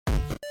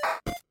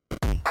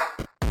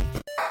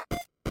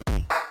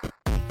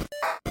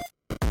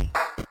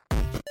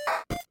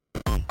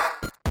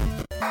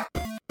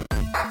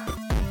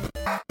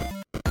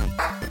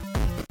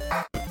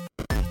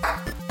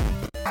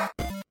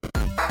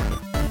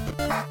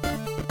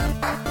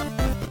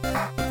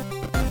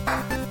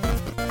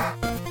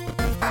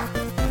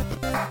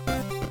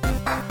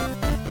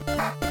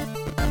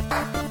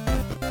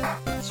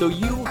So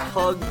you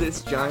hug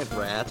this giant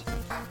rat,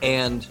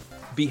 and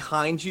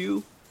behind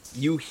you,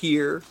 you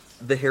hear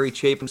the Harry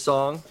Chapin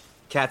song,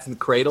 Cats in the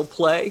Cradle,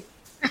 play.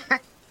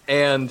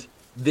 And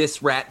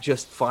this rat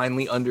just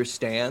finally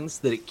understands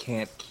that it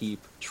can't keep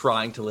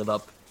trying to live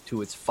up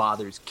to its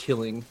father's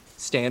killing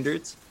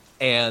standards.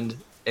 And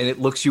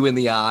it looks you in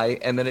the eye,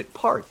 and then it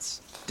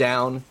parts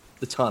down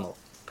the tunnel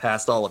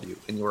past all of you,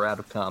 and you're out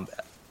of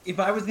combat. If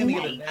I was going to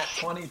get a nat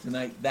 20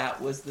 tonight,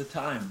 that was the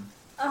time.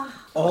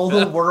 All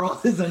the world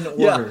is in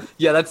order.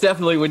 Yeah, that's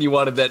definitely when you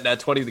wanted that nat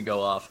 20 to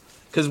go off.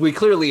 Because we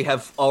clearly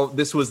have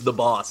this was the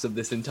boss of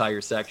this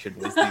entire section,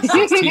 was these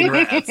 16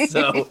 rats,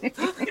 so.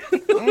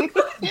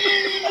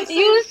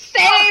 You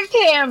saved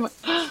him!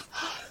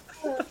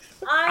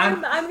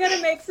 I'm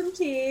gonna make some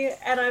tea,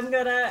 and I'm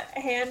gonna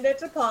hand it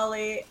to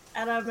Polly,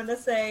 and I'm gonna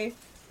say,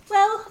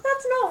 well,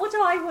 that's not what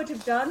I would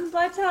have done,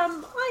 but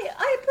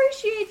I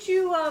appreciate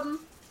you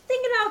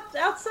thinking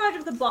outside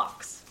of the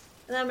box.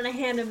 And I'm gonna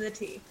hand him the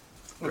tea.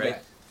 Great.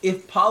 Okay.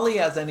 If Polly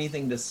has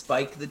anything to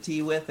spike the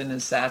tea with in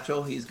his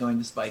satchel, he's going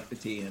to spike the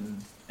tea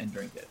and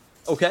drink it.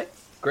 Okay,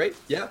 great.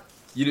 Yeah,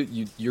 you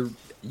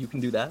can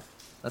do that.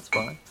 That's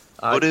fine.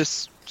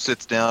 Otis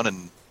sits down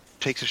and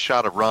takes a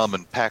shot of rum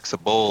and packs a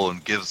bowl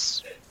and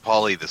gives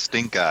Polly the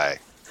stink eye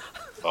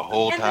the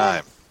whole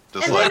time.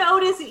 Just And then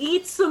Otis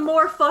eats some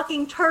more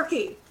fucking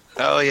turkey.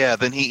 oh yeah,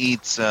 then he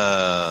eats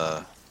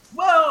Whoa!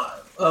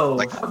 Oh,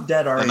 Like how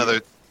dead are you?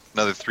 another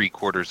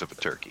 3/4 of a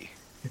turkey.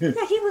 Yeah,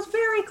 he was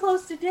very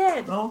close to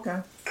dead. Oh,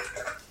 okay.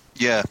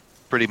 Yeah,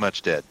 pretty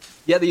much dead.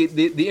 Yeah,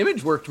 the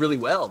image worked really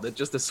well. That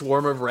just a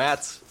swarm of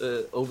rats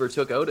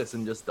overtook Otis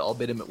and just all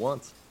bit him at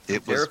once.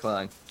 It was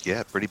terrifying.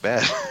 Yeah, pretty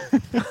bad.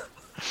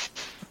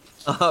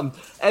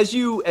 As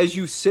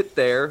you sit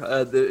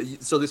there,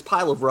 so this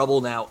pile of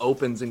rubble now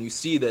opens, and you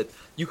see that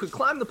you could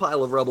climb the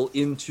pile of rubble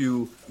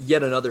into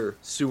yet another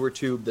sewer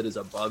tube that is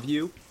above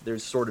you.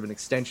 There's sort of an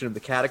extension of the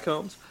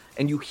catacombs,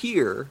 and you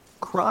hear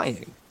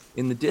crying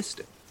in the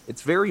distance.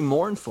 It's very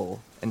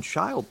mournful and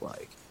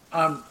childlike.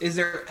 Is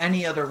there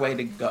any other way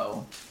to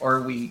go? Or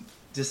are we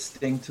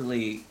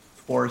distinctly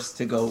forced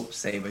to go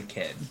save a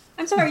kid?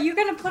 I'm sorry, you're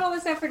gonna put all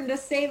this effort into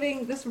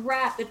saving this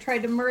rat that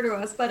tried to murder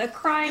us, but a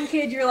crying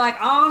kid, you're like,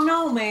 oh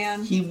no,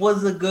 man. He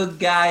was a good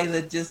guy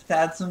that just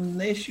had some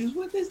issues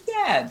with his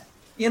dad.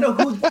 You know,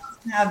 who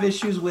doesn't have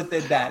issues with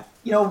their dad?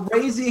 You know,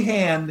 raise your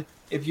hand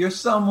if you're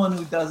someone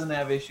who doesn't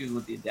have issues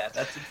with your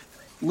dad.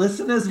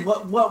 Listeners,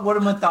 what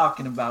am I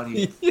talking about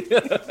here?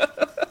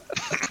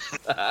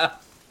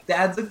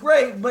 Dads are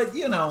great, but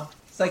you know,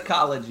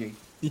 psychology.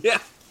 Yeah.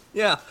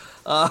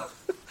 I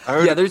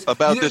heard there's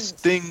about this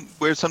thing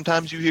where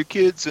sometimes you hear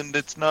kids and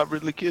it's not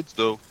really kids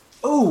though.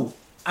 Oh,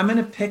 I'm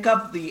gonna pick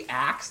up the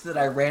axe that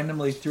I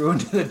randomly threw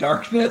into the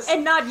darkness.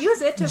 And not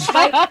use it to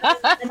fight.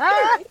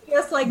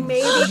 Just like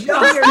maybe.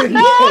 Just in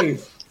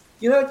case.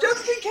 You know,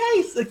 just in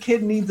case a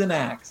kid needs an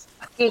axe.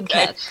 Good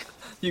catch.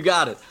 You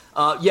got it.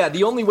 Yeah,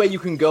 the only way you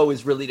can go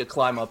is really to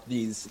climb up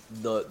the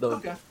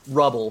Okay.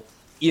 rubble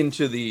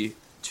into the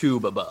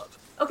tube above.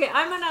 Okay,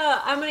 I'm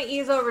gonna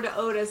ease over to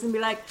Otis and be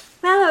like,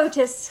 well,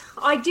 Otis,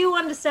 I do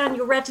understand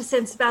your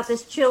reticence about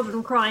this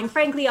children crying.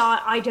 Frankly,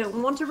 I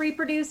don't want to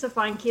reproduce. I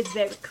find kids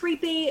very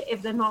creepy.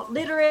 If they're not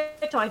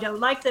literate, I don't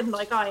like them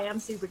like I am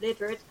super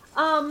literate.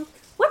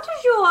 What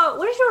does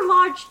your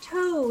large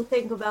toe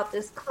think about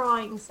this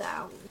crying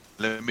sound?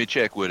 Let me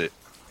check with it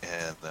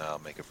and I'll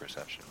make a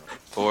perception.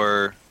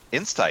 Or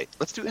insight.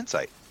 Let's do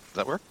insight. Does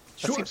that work?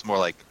 Sure. That seems more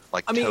like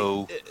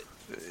toe.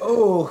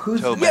 Oh, who's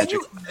Toe the magic.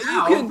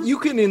 You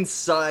can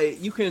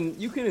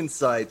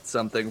incite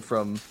something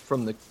from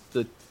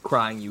the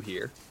crying you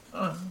hear.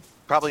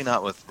 Probably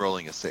not with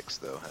rolling a 6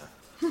 though, huh?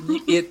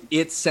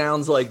 It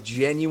sounds like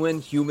genuine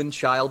human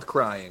child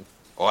crying.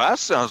 Well, that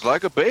sounds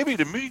like a baby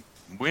to me.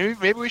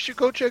 Maybe we should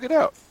go check it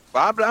out.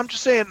 I'm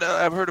just saying,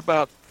 I've heard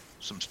about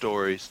some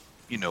stories.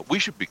 You know, we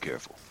should be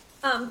careful.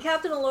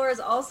 Captain Allura is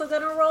also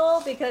gonna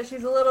roll because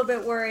she's a little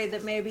bit worried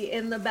that maybe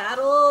in the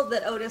battle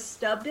that Otis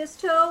stubbed his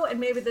toe and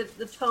maybe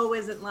the toe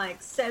isn't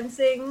like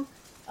sensing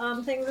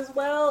things as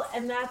well,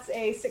 and that's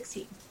a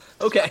 16.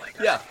 Okay,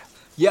 yeah.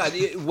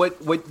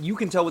 What you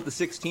can tell with the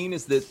 16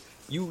 is that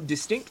you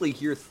distinctly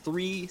hear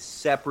 3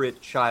 separate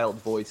child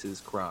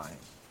voices crying.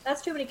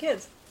 That's too many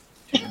kids.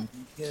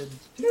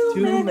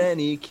 Too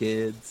many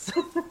kids.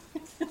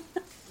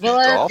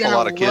 Villa's awful gonna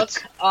lot of look kids.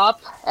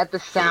 up at the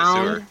sewer.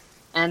 sound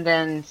and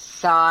then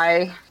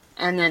sigh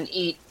and then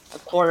eat a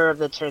quarter of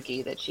the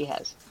turkey that she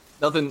has.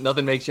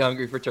 Nothing makes you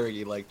hungry for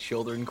turkey like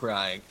children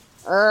crying.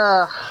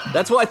 Ugh.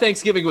 That's why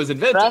Thanksgiving was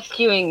invented.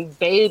 Rescuing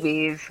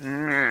babies.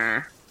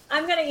 Mm.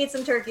 I'm gonna eat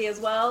some turkey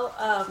as well.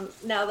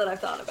 Now that I've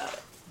thought about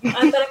it, but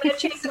I'm gonna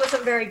chase it with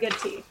some very good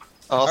tea.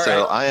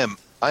 Also, All right.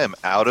 I am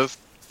out of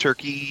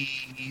turkey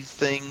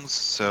things,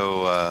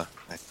 so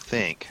I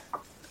think.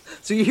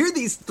 So you hear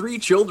these 3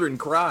 children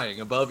crying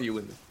above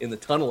you in the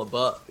tunnel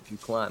above if you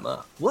climb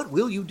up. What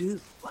will you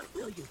do? What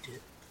will you do?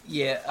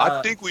 Yeah.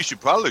 I think we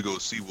should probably go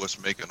see what's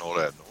making all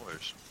that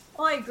noise.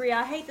 I agree.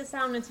 I hate the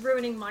sound. It's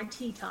ruining my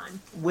tea time.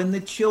 When the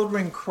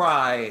children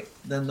cry,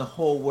 then the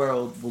whole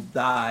world will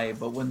die.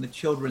 But when the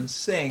children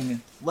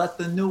sing, let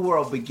the new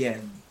world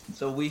begin.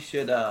 So we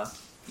should, I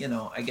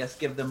guess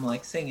give them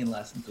like singing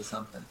lessons or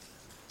something.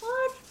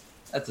 What?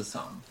 That's a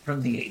song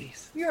from the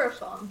 80s. You're a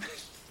song.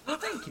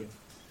 Thank you.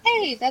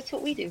 Hey, that's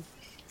what we do.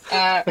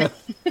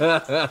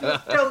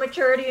 Show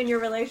maturity in your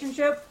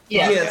relationship.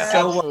 Yes, so,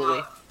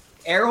 absolutely.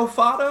 Arrow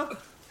fodder,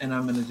 and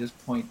I'm going to just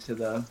point to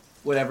the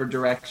whatever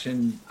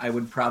direction I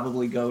would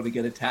probably go to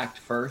get attacked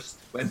first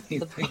when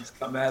these things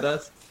come at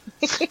us.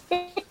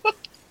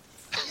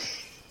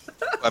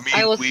 I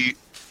mean,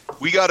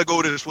 we got to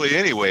go this way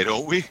anyway,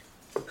 don't we?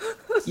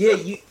 Yeah,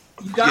 you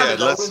got Yeah, it.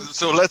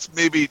 let's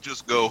maybe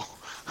just go.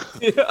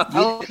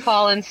 I'll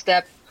fall in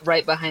step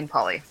right behind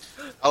Polly.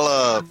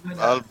 I'll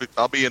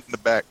be in the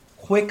back.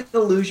 Quick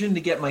illusion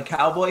to get my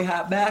cowboy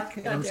hat back,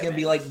 and I'm just gonna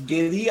be like,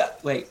 giddy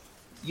up. Wait,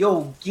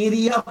 yo,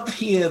 giddy up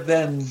here,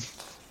 then.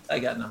 I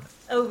got nothing.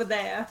 Over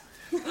there.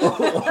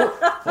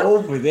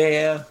 Over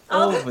there,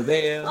 I'll- over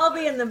there. I'll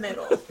be in the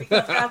middle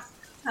because that's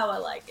how I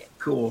like it.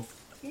 Cool.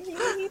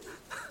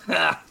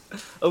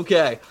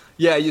 Okay.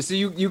 Yeah,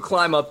 you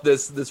climb up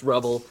this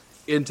rubble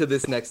into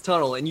this next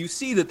tunnel, and you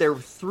see that there are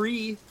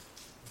 3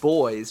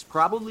 boys,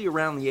 probably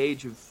around the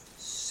age of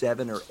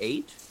 7 or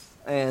 8,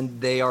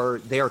 and they are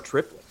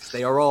triplets.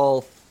 They are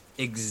all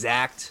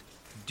exact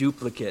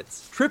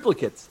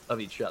triplicates of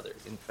each other,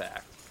 in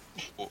fact.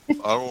 I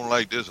don't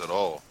like this at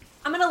all.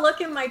 I'm gonna look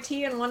in my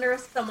tea and wonder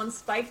if someone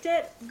spiked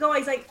it.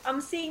 Guys,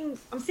 I'm seeing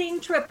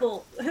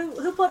triple.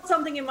 Who put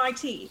something in my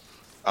tea?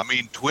 I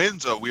mean,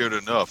 twins are weird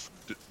enough,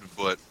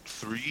 but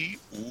 3?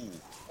 Ooh.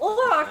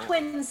 Or are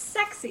twins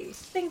sexy?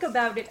 Think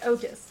about it,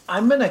 Otis.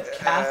 I'm gonna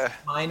cast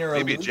minor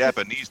Maybe illusion.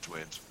 Japanese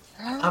twins.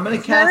 I'm gonna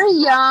cast Very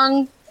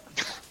young.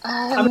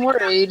 I'm gonna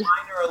cast worried.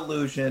 minor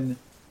illusion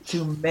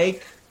to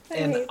make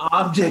an Hey.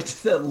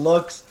 object that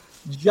looks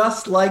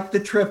just like the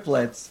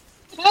triplets.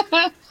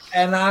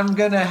 And I'm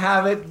gonna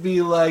have it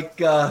be like,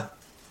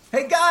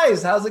 hey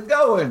guys, how's it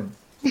going?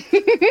 I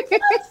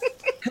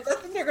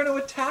think they're gonna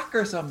attack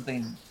or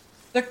something.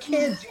 They're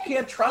kids, you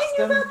can't trust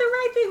You them. thought the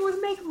right thing was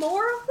make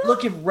more of them?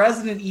 Look, if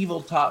Resident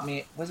Evil taught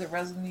me, was it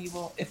Resident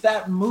Evil? If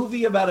that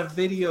movie about a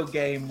video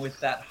game with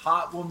that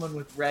hot woman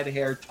with red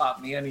hair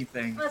taught me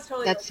anything, That's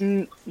totally That's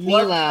what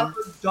Mila other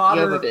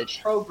daughter of a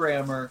Jovovich.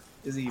 programmer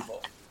is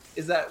evil?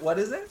 Is that, what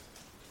is it?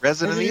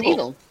 Resident Resident Evil.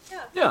 Evil.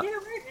 yeah. Yeah.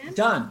 Right, man.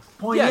 Done.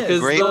 Point Yeah, is, 'cause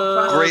Great,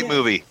 great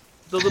movie.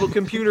 The little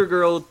computer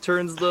girl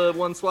turns the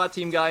one SWAT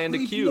team guy into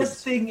creepiest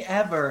cubes. thing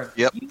ever.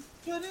 Yep. You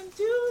couldn't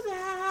do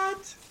that.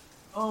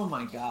 Oh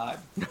my god.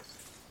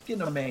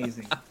 Fucking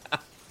amazing.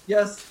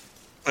 Yes.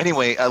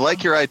 Anyway, I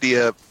like your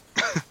idea.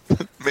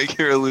 Make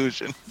your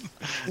illusion.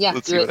 Yeah,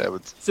 Let's do see what it.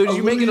 happens. So did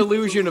you make an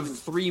illusion of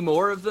 3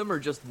 more of them, or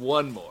just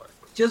 1 more?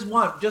 Just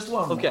one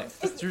more. Okay,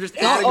 so you're just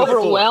Don't adding a 4.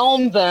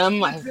 overwhelm them.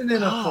 My Even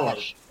in a four.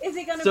 gosh. Is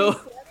it gonna So- be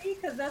sweaty?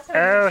 Because that's how.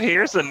 Oh,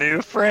 here's a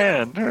new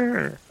friend.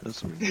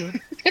 That's what we do.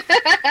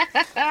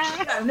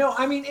 Yeah, no,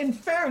 I mean, in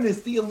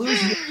fairness, the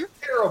illusion is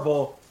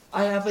terrible.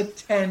 I have a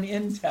 10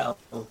 intel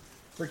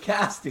for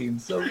casting,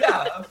 so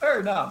yeah, fair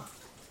enough.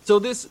 So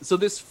this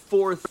this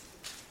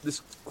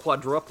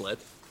quadruplet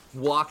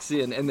walks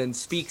in and then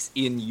speaks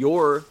in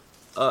your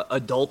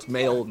adult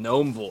male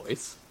gnome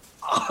voice.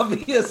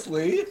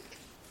 Obviously.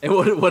 And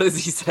what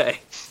does he say?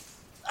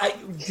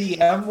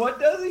 DM, what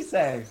does he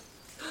say?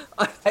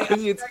 I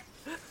mean,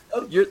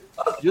 you're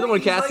the one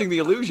He's casting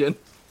the like, illusion.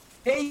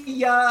 Hey,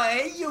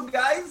 you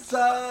guys,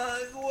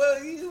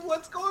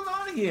 what's going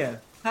on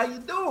here? How you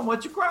doing?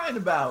 What you crying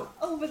about?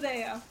 Over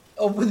there.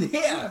 Over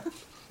there.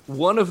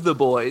 One of the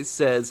boys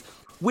says,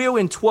 "We're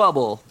in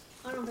trouble."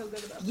 I don't feel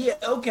good about that. Yeah,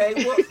 okay.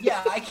 Well,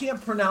 yeah, I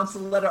can't pronounce the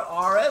letter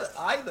R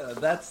either.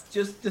 That's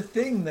just the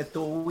thing that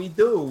we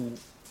do.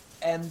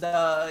 And,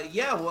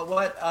 yeah,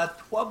 what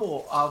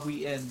trouble are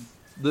we in?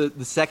 The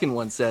second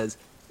one says,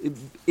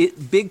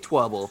 "Big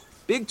trouble,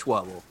 big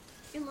trouble."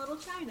 In Little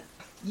China.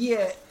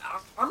 Yeah,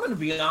 I'm going to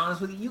be honest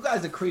with you. You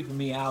guys are creeping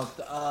me out.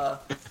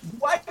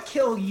 Do I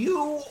kill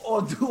you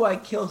or do I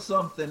kill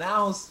something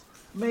else?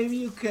 Maybe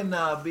you can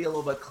be a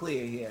little bit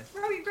clear here.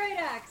 Throw your great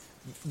axe.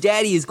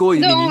 Daddy is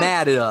going to be No.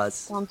 mad at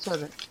us. One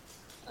servant.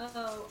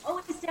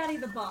 Oh, it's Daddy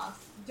the boss.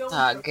 Don't.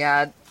 Oh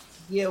God.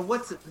 Yeah,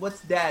 what's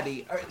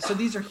daddy? All right, so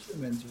these are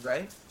humans,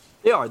 right?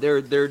 They are.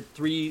 They're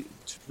 3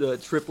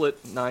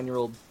 triplet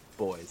 9-year-old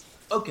boys.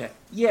 Okay.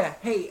 Yeah.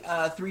 Hey,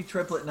 3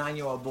 triplet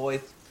 9-year-old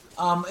boys.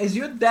 Is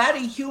your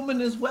daddy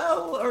human as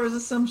well, or is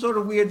it some sort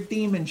of weird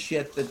demon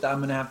shit that I'm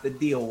gonna have to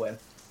deal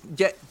with?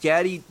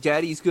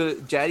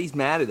 Daddy's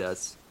mad at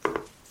us.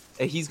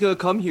 And he's gonna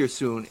come here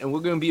soon, and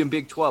we're gonna be in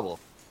big trouble.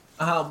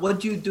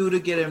 What'd you do to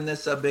get him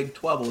this big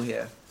trouble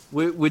here?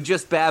 We're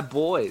just bad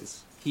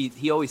boys.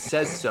 He always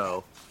says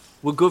so.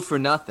 We're good for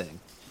nothing.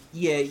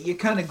 Yeah, you're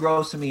kind of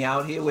grossing me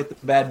out here with the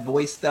bad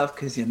boy stuff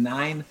because you're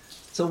 9.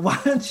 So why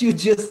don't you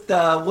just,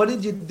 what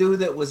did you do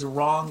that was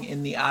wrong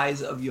in the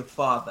eyes of your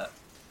father?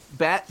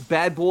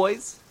 Bad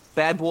boys.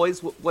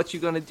 What you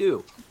gonna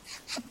do?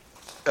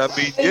 I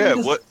mean, yeah.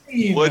 And the What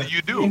scene, do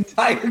you The do?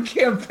 entire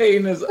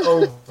campaign is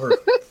over.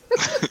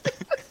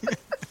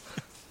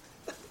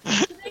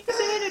 They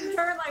say it in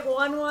turn, like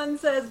one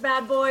says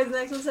bad boys, the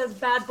next one says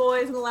bad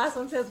boys, and the last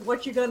one says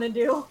what you gonna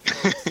do.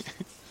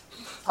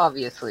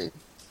 Obviously.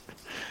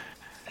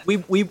 We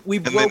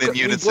then in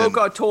unison, broke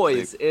our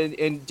toys,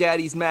 and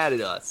Daddy's mad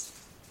at us.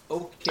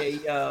 Okay,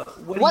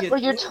 what What were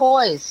your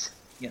toys?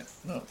 Yes,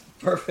 no,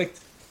 perfect.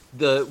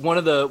 One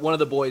of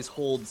the boys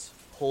holds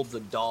a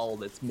doll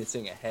that's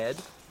missing a head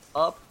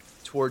up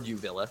toward you,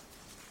 Villa.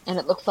 And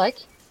it looks like?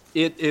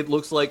 It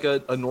looks like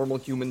a normal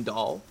human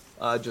doll,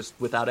 just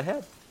without a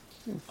head.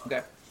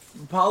 Okay.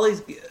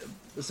 Polly's,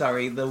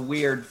 sorry, the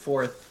weird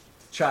fourth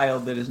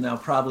child that is now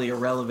probably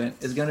irrelevant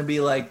is going to be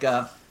like,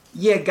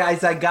 yeah,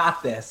 guys, I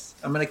got this.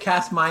 I'm going to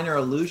cast Minor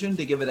Illusion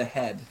to give it a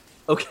head.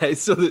 Okay,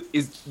 so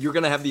you're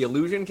gonna have the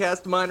illusion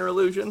cast minor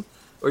illusion,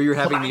 or you're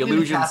having I'm the gonna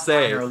illusion cast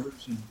save? Minor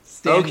Illusion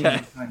standing Okay.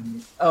 behind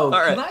me. Oh, All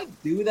right. can I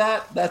do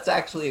that? That's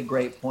actually a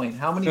great point.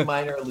 How many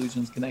Minor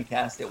Illusions can I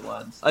cast at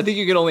once? I think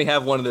you can only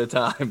have one at a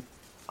time.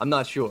 I'm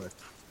not sure.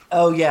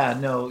 Oh, yeah,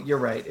 no, you're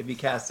right. If you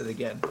cast it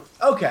again.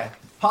 Okay.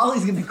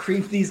 Polly's going to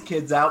creep these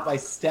kids out by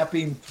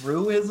stepping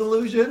through his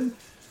illusion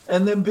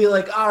and then be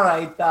like, all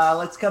right,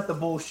 let's cut the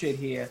bullshit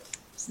here.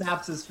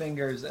 Snaps his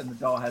fingers and the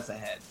doll has a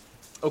head.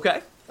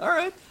 Okay, all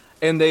right.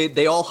 And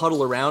they all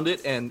huddle around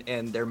it, and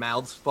their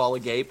mouths fall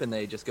agape, and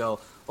they just go,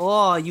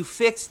 "Oh, you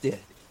fixed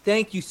it!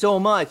 Thank you so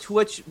much.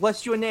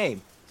 What's your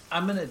name?"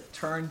 I'm going to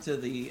turn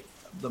to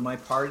my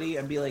party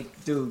and be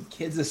like, dude,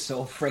 kids are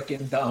so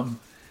freaking dumb.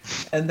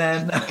 And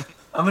then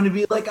I'm going to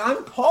be like, I'm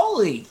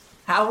Paulie.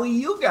 How are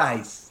you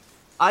guys?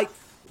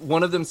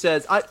 One of them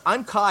says,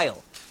 I'm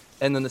Kyle.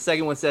 And then the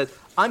second one says,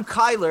 I'm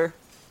Kyler.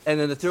 And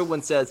then the third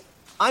one says,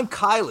 I'm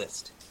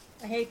Kylist.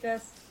 I hate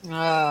this.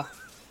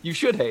 You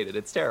should hate it.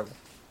 It's terrible.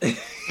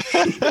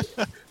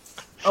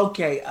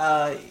 Okay,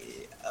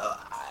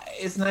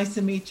 it's nice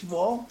to meet you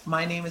all.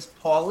 My name is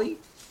Paulie.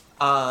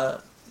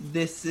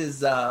 This is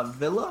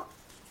Villa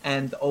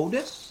and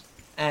Otis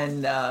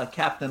and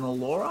Captain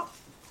Allura.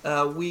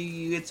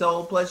 It's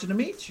all a pleasure to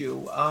meet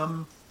you.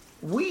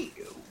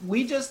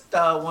 We just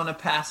want to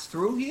pass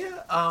through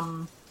here.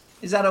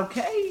 Is that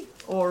okay,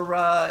 or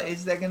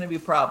is there going to be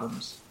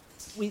problems?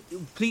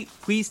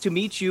 Pleased to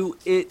meet you.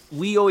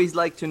 We always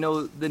like to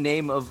know the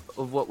name of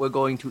what we're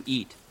going to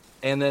eat.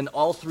 And then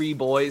all three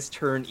boys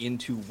turn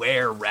into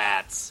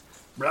were-rats.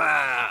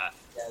 Rah!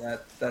 Yeah,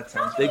 that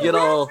sounds. They get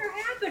all What are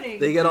happening?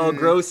 they get all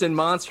gross and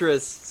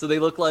monstrous, so they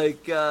look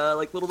like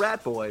little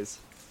rat boys.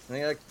 And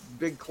they got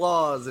big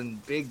claws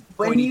and big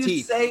When pointy you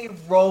teeth. say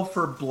roll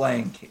for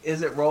blank,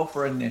 is it roll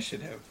for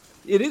initiative?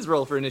 It is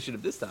roll for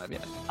initiative this time,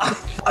 yeah.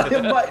 I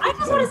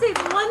just want to say,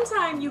 the one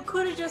time you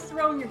could have just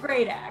thrown your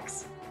great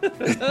axe.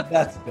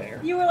 That's fair.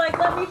 You were like,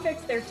 let me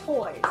fix their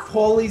toys.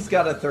 Paulie's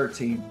got a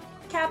 13.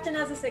 Captain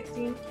has a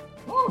 16.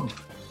 Oh,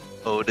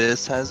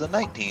 Otis has a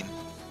 19.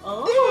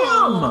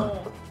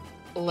 Oh.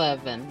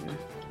 11.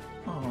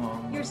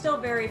 oh. You're still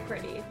very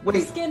pretty. Wait.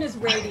 Your skin is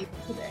radiant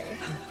today.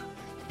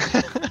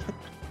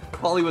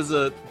 Polly was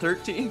a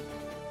 13.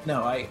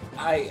 No, I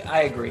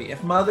agree.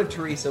 If Mother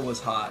Teresa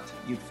was hot,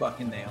 you'd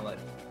fucking nail it.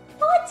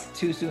 What?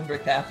 Too soon for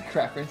Catholic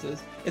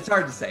references? It's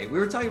hard to say. We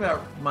were talking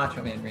about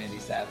Macho Man Randy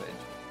Savage.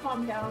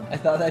 Calm down. I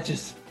thought that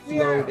just We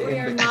are flowed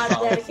in. not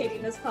Catholicism.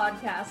 dedicating this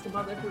podcast to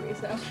Mother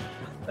Teresa.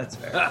 That's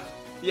fair.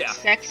 Yeah.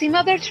 Sexy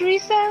Mother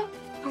Teresa?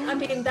 I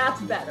mean,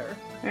 that's better.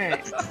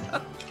 Alright.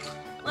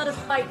 Let us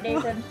fight,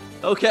 Nathan.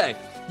 Okay.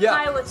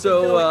 Yeah. Pilot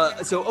So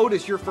to so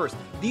Otis, you're first.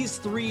 These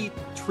three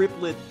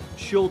triplet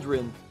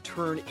children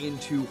turn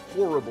into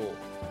horrible,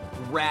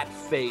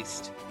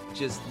 rat-faced,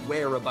 just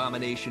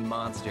were-abomination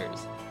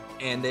monsters,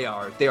 and they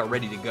are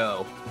ready to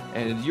go.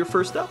 And you're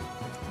first up.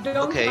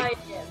 Don't Okay. fight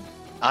again.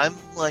 I'm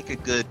like a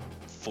good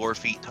 4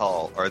 feet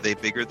tall. Are they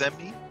bigger than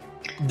me?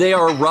 They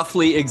are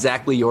roughly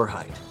exactly your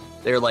height.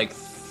 They're like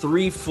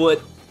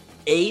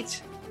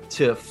 3'8"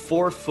 to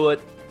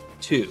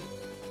 4'2".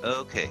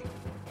 Okay.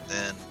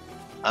 Then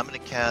I'm going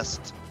to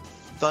cast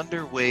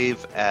Thunder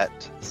Wave at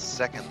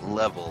 2nd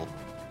level.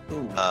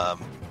 Ooh.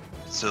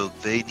 So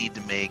they need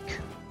to make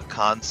a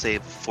con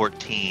save of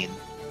 14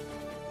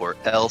 or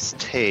else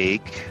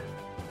take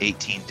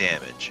 18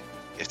 damage.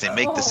 If they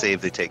make Oh. the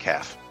save, they take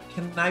half.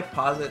 Can I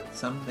posit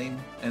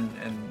something? And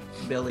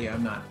Billy,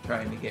 I'm not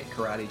trying to get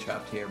karate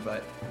chopped here,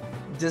 but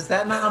does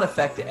that not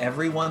affect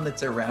everyone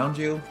that's around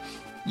you?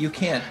 You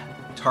can't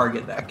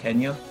target that,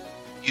 can you?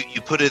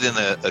 You put it in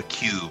a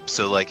cube,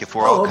 so like if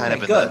we're all kind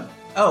of in good.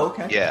 Oh,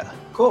 okay. the... Yeah.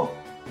 Cool.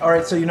 All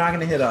right, so you're not going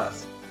to hit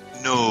us.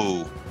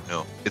 No.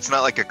 It's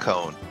not like a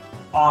cone.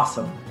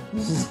 Awesome.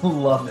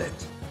 Love it.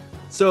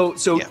 So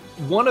Yeah.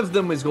 one of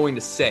them is going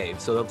to save,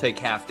 so they'll take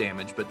half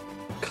damage, but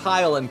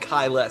Kyle and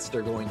Kylest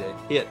are going to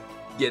get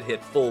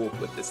hit full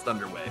with this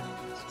Thunder Wave.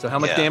 So how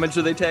much Yeah. damage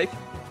do they take?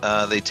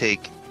 They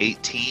take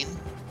 18,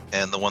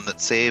 and the one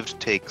that saved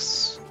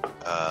takes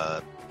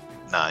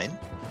 9.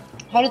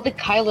 How did the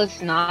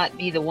Kylus not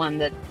be the one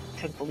that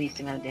took the least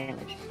amount of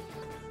damage?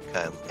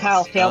 Okay,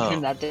 Kyle failed oh.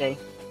 him that day.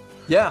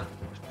 Yeah.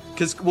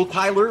 Because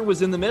Kyler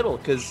was in the middle.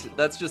 Because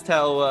that's just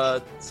how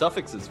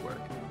suffixes work.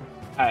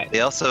 All right.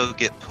 They also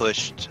get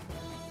pushed.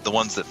 The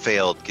ones that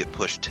failed get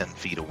pushed 10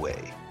 feet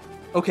away.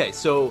 Okay,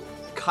 so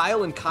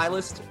Kyle and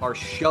Kylist are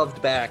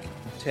shoved back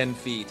 10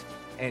 feet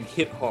and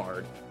hit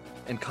hard,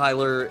 and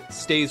Kyler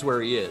stays where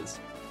he is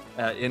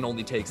and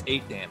only takes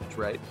 8 damage,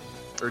 right?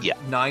 Or Yeah.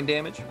 9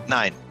 damage?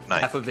 9.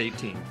 Half of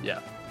 18,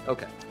 yeah.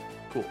 Okay,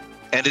 cool.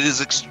 And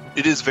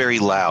it is very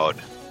loud.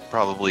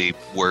 Probably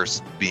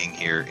worse being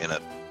here in a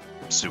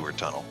sewer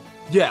tunnel.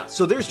 Yeah,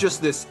 so there's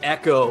just this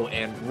echo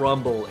and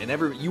rumble, and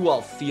you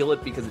all feel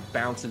it because it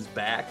bounces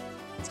back.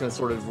 It's going to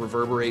sort of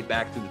reverberate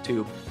back through the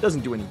tube.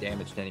 Doesn't do any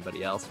damage to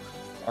anybody else.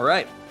 All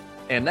right,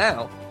 and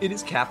now it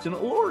is Captain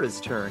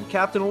Alora's turn.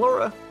 Captain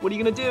Alora, what are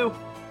you going to do?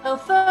 Well,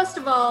 first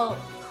of all,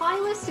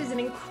 Kylist is an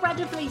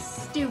incredibly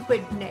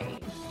stupid name.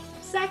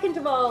 Second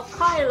of all,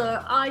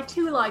 Kyler, I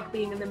too like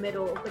being in the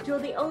middle, but you're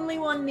the only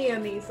one near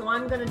me, so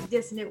I'm gonna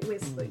dissonant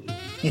whisper you.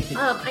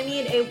 I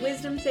need a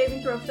wisdom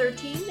saving throw of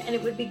 13, and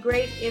it would be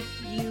great if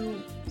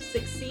you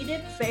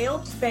succeeded,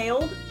 failed.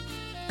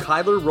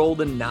 Kyler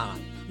rolled a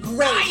 9.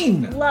 Great,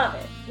 9! love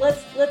it.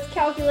 Let's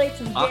calculate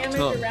some damage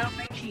Octum. around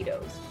my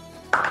Cheetos.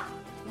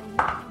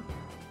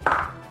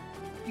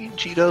 You eat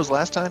Cheetos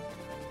last time?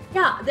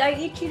 Yeah, I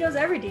eat Cheetos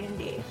every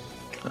D&D.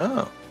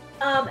 Oh.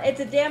 It's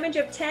a damage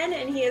of 10,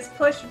 and he is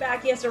pushed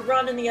back. He has to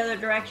run in the other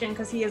direction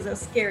because he is a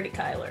scaredy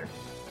Kyler.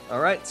 All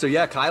right, so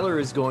yeah, Kyler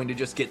is going to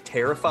just get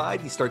terrified.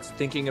 He starts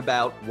thinking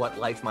about what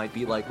life might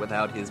be like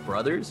without his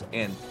brothers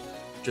and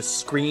just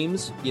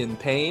screams in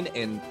pain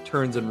and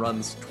turns and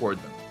runs toward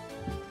them.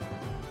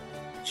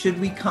 Should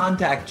we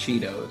contact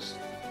Cheetos?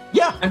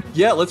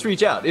 Yeah, let's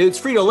reach out. It's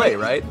Frito-Lay,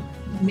 right?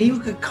 Maybe we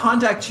could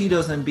contact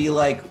Cheetos and be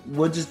like,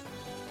 we'll just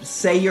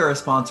say you're a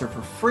sponsor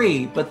for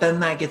free, but then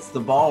that gets the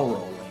ball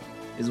rolling,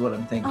 is what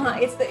I'm thinking.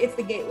 It's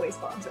the gateway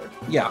sponsor.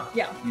 Yeah.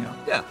 Yeah.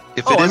 Yeah.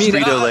 If Oh, it I is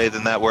mean, Frito-Lay,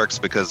 then that works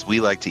because we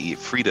like to eat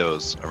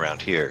Fritos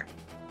around here.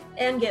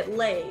 And get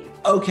laid.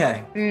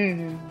 Okay.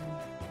 Mm.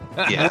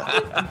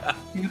 Yeah.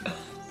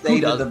 Say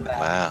to doesn't? the back.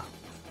 Wow.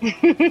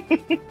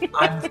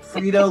 I'm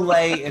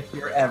Frito-Lay if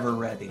you're ever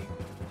ready.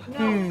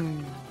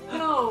 Hmm.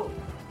 No.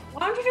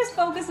 Why don't you just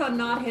focus on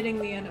not hitting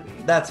the enemy?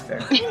 That's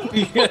fair.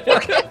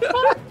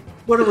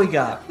 What do we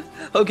got?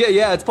 Okay,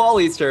 yeah, it's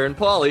Paulie's turn.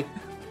 Paulie.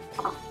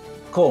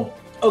 Cool.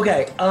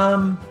 Okay.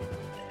 Am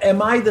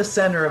I the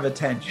center of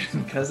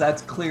attention? Because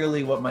that's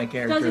clearly what my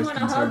character Does he is want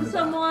to hug concerned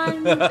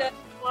about. someone? Does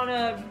he want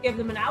to give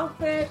them an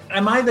outfit?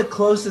 Am I the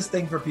closest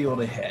thing for people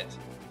to hit?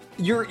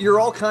 You're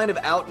all kind of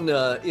out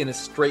in a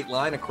straight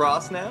line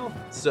across now.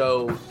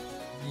 So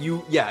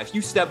if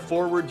you step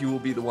forward, you will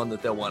be the one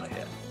that they'll want to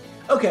hit.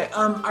 Okay.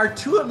 Are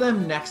 2 of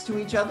them next to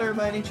each other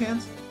by any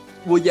chance?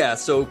 Well, yeah,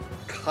 so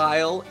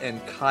Kyle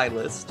and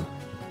Kylist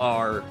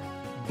are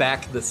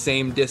back the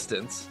same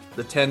distance,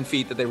 the 10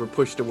 feet that they were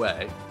pushed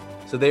away.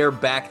 So they are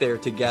back there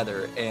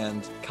together,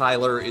 and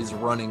Kyler is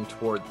running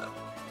toward them.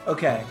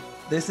 Okay.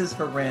 This is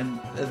for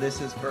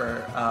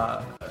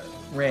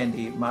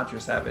Randy Macho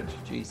Savage.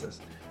 Jesus.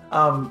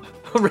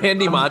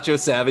 Randy Macho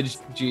Savage,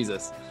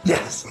 Jesus.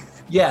 Yes.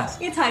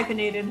 It's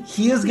hyphenated.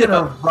 He is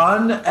gonna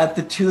run at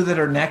the 2 that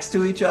are next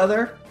to each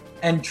other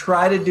and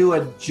try to do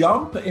a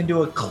jump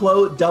into a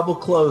double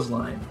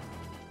clothesline.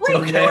 Wait,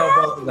 Okay. you Nail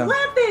both have of them.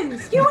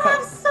 weapons! You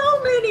have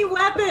so many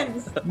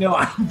weapons! No,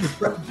 I'm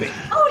prepping.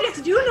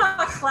 Otis, do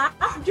not clap.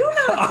 Do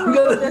not I'm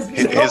throw gonna this.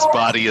 do- His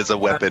body is a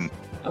weapon.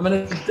 I'm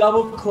gonna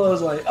double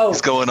clothesline. Oh,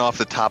 He's going off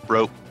the top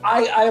rope.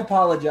 I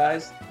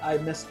apologize. I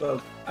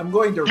misspoke. I'm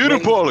going to Get him,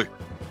 raise- Paulie.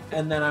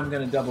 and then I'm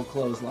gonna double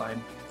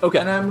clothesline. Okay.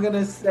 And I'm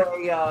gonna say,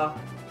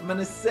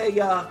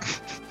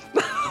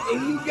 hey,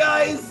 you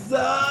guys,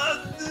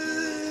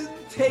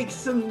 take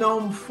some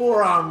gnome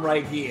forearm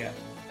right here.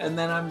 And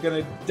then I'm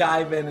gonna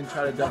dive in and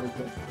try to double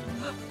click.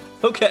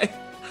 Okay.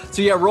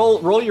 So yeah,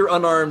 roll your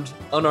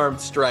unarmed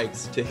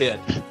strikes to hit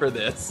for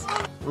this.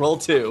 Roll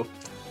 2.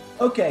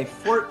 Okay,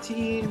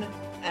 14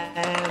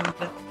 and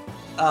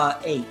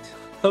 8.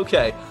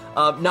 Okay.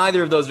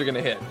 Neither of those are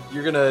gonna hit.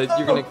 You're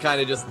gonna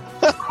kind of just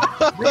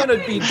you're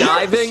gonna be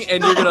diving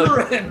and you're gonna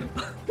Children!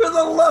 For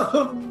the love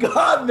of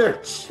God, they're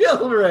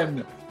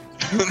children!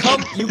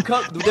 you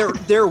come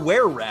they're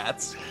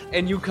were-rats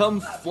and you come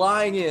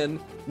flying in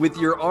with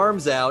your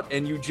arms out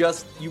and you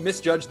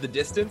misjudge the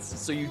distance,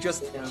 so you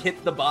just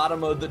hit the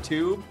bottom of the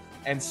tube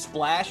and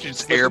splash and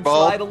Just slip and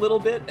airball? slide a little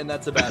bit, and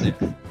that's about it.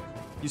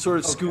 You sort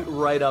of scoot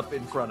right up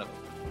in front of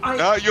it.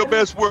 Not your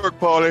best work,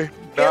 Paulie.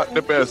 Not At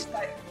the best.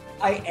 least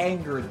I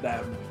angered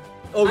them.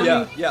 Oh I yeah,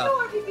 mean, yeah.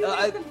 Sure, if you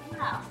I- make them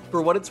laugh.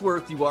 For what it's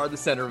worth, you are the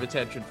center of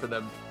attention for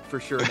them for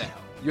sure now.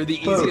 You're the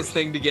Both. easiest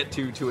thing to get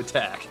to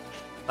attack.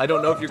 I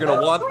don't know if you're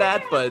gonna want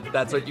that, but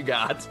that's what you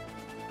got.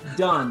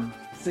 Done.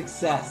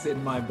 Success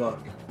in my book.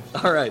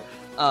 All right.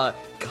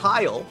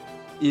 Kyle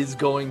is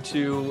going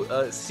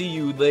to see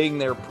you laying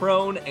there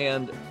prone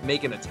and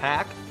make an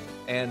attack.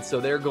 And so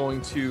they're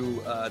going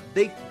to,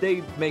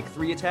 they make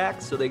 3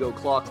 attacks. So they go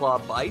claw, claw,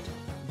 bite.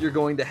 You're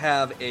going to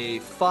have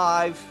an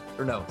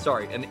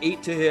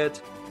 8 to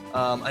hit,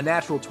 a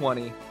natural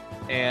 20,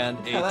 and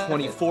Yeah, a that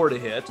 24 to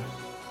hit.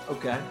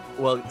 Okay.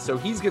 Well, so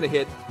he's gonna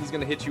hit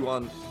you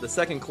on the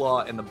second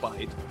claw and the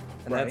bite,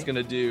 and that's Right.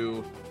 gonna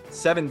do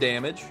 7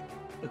 damage.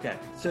 Okay.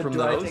 So From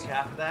do I those? take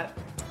half of that?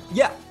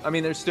 Yeah, I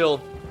mean there's still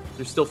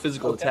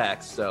physical Okay.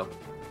 attacks, so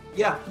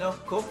Yeah. No.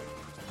 Cool.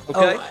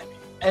 okay. Oh,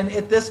 and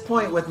at this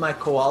point, with my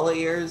koala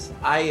ears,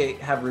 I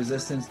have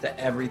resistance to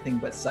everything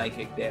but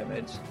psychic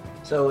damage.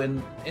 So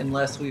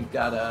unless we've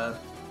got a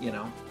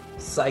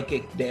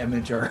psychic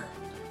damage, or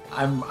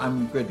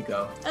I'm good to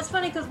go. That's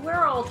funny because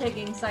we're all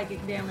taking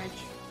psychic damage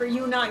for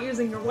you not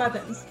using your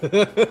weapons.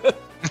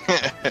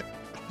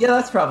 Yeah,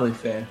 that's probably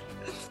fair.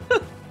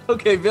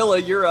 Okay, Villa,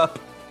 you're up.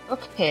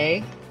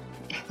 Okay.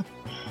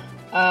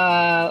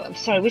 I'm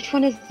sorry, which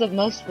one is the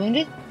most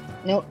wounded?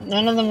 No,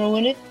 none of them are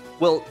wounded?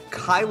 Well,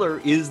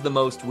 Kyler is the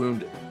most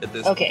wounded at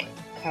this Okay,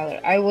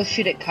 Kyler. I will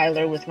shoot at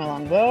Kyler with my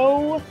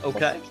longbow.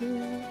 Okay.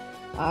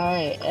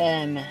 I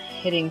am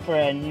hitting for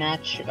an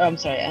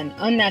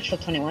unnatural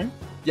 21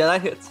 Yeah,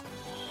 that hits.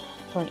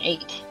 for an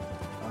 8.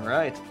 All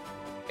right.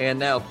 And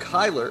now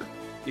Kyler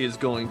is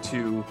going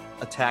to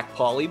attack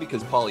Polly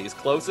because Polly is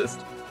closest.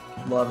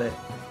 Love it.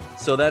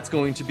 So that's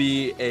going to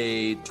be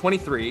a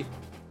 23,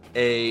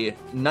 a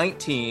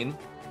 19,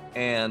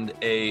 and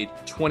a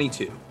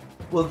 22.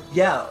 Well,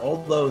 yeah, all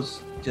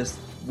those just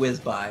whiz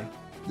by.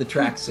 The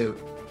tracksuit.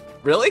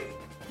 Really?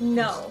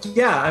 No.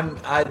 Yeah,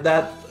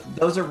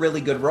 those are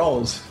really good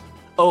rolls.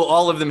 Oh,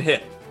 all of them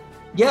hit.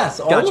 Yes,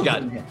 all Gotcha, of got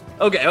them it. hit.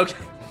 Okay.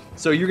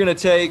 So you're going to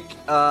take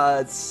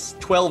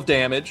 12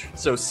 damage,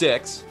 so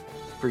 6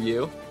 for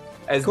you,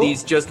 as Cool.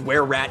 these just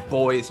were-rat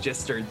boys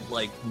just are,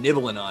 like,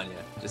 nibbling on you.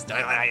 Just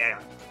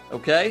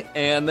okay,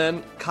 and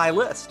then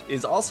Kylist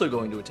is also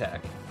going to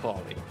attack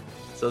Polly.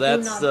 So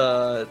that's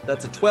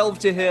a 12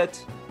 to hit,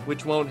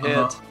 which won't hit,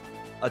 Uh-huh.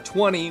 a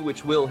 20,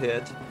 which will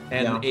hit,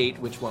 and an Yeah. 8,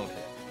 which won't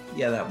hit.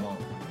 Yeah, that won't.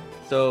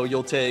 So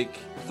you'll take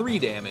 3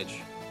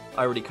 damage.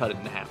 I already cut it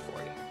in half for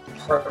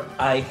you.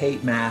 I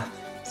hate math,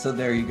 so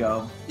there you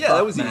go. Yeah, Fuck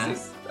that was math.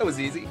 easy. That was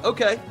easy.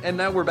 Okay, and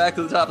now we're back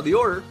to the top of the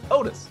order.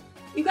 Otis.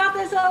 You got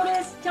this,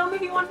 Otis. Tell me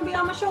if you want to be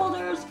on my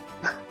shoulders.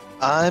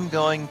 I'm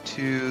going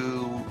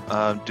to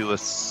do a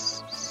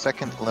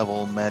second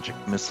level magic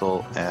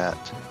missile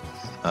at.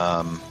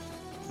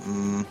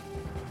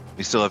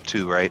 We still have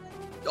 2, right?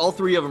 All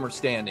 3 of them are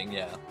standing,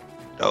 yeah.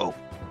 Oh,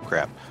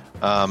 crap.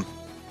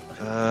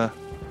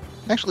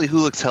 Actually, who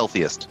looks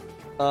healthiest?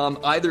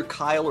 Either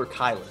Kyle or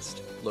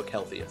Kylist look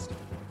healthiest.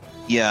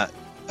 Yeah,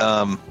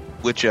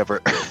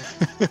 whichever.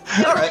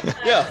 All right,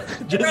 yeah.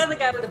 You're the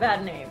guy with a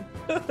bad name.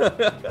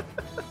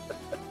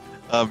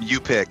 You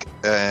pick,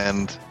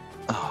 and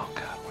oh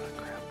god, what a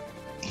crap!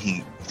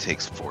 He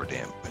takes 4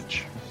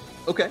 damage.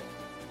 Okay.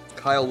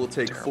 Kyle will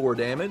take 4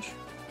 damage.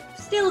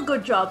 Still a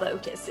good job,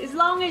 Otis. As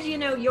long as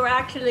you're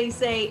actually,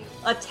 say,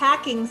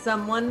 attacking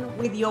someone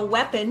with your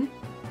weapon,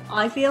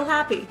 I feel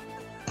happy.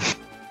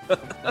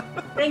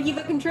 Thank you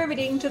for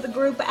contributing to the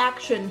group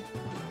action.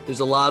 There's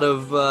a lot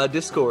of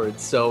discord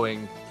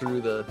sowing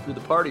through the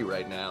party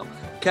right now.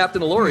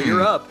 Captain Alora,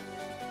 you're up.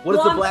 What does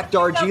Well, the I'm Black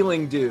gonna pick up-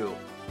 Darjeeling do?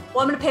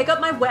 Well, I'm gonna pick up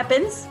my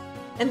weapons,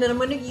 and then I'm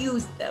gonna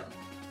use them.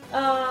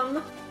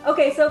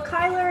 Okay, so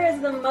Kyler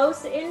is the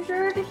most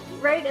injured,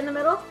 right in the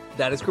middle?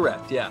 That is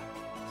correct, yeah.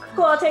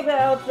 Cool, I'll take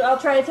that. I'll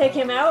try to take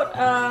him out.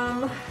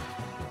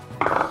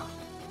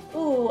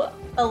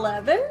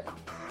 11.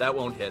 That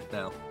won't hit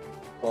now.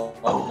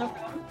 No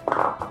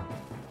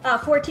problem.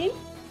 14.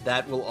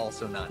 That will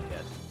also not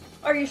hit.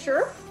 Are you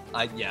sure?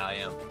 Yeah, I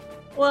am.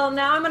 Well,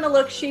 now I'm gonna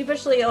look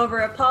sheepishly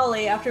over at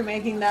Polly after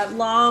making that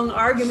long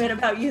argument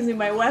about using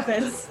my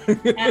weapons,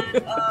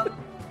 and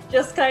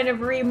just kind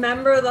of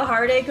remember the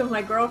heartache of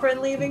my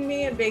girlfriend leaving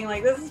me and being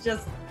like, this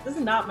is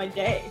not my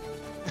day.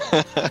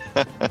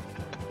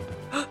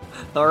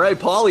 All right,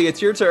 Polly,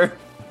 it's your turn.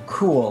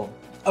 Cool.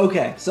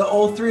 Okay, so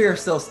all 3 are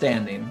still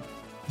standing.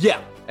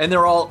 Yeah, and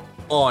they're all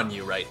on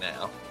you right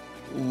now.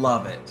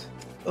 Love it.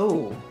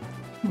 Oh.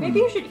 Maybe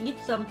you should eat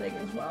something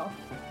as well.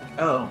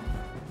 Oh.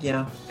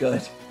 Yeah,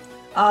 good.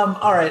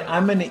 All right,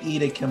 I'm gonna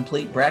eat a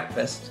complete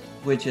breakfast,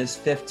 which is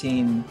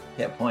 15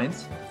 hit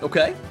points.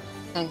 Okay.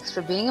 Thanks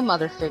for being a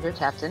mother figure,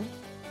 Captain.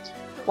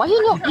 Why you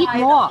don't eat I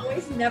more?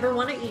 always never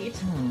want to eat.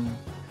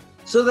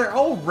 So they're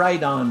all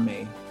right on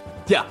me.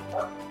 Yeah.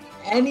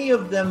 Any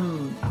of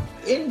them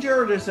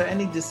injured? Is there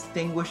any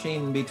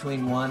distinguishing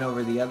between one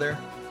over the other?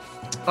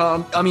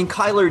 I mean,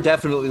 Kyler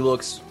definitely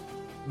looks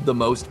the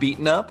most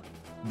beaten up,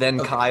 then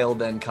Okay. Kyle,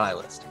 then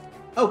Kylist.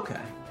 Okay.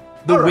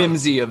 The All right.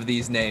 whimsy of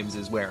these names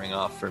is wearing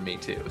off for me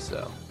too,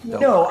 so.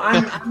 don't No, worry.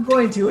 I'm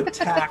going to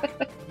attack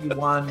the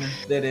one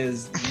that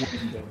is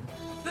wounded.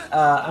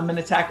 I'm going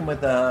to attack him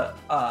with a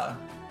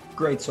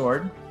great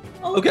sword.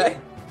 Okay.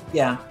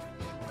 Yeah.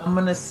 I'm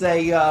going to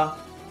say,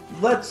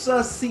 let's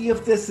see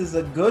if this is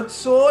a good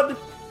sword.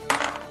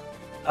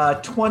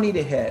 20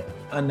 to hit.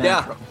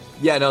 Unnatural.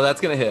 Yeah, no, that's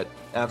gonna hit.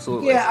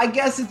 Absolutely. Yeah, I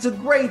guess it's a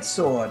great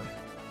sword.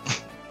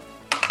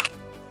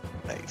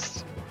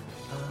 Nice.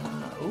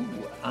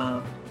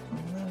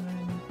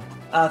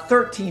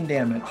 13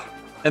 damage.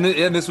 And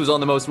this was on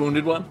the most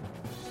wounded one?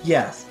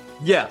 Yes.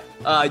 Yeah,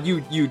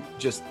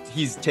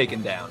 he's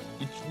taken down.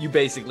 You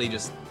basically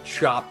just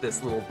chop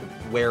this little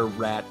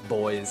were-rat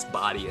boy's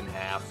body in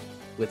half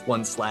with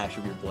one slash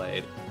of your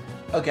blade.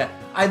 Okay,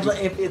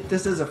 if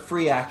this is a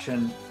free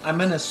action, I'm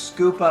gonna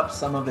scoop up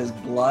some of his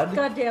blood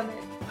God damn it.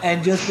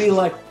 and just be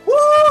like,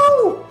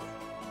 "Woo!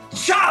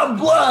 Child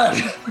blood!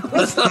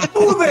 Let's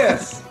do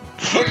this!"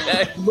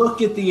 Okay.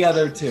 Look at the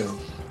other two.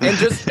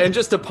 And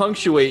just to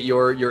punctuate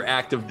your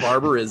act of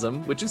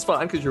barbarism, which is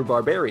fine because you're a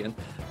barbarian,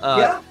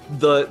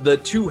 the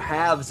two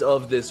halves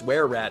of this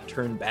were-rat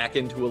turn back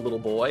into a little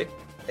boy,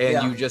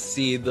 and you just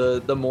see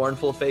the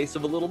mournful face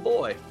of a little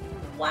boy.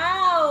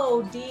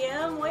 Wow,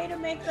 DM, way to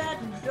make that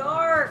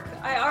dark.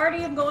 I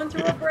already am going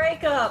through a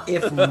breakup.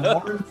 If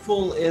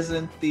mournful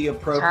isn't the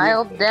appropriate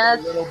Child thing for death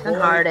a little and boy,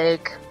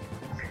 heartache.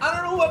 I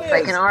don't know what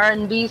Like is. an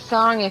R&B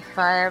song if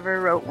I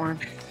ever wrote one.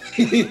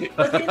 Does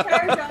the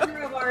entire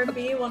genre of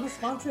R&B want to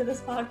sponsor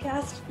this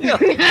podcast?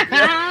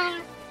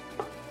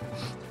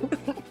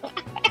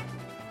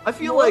 I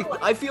feel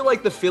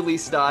like the Philly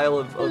style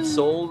of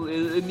soul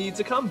it needs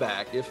a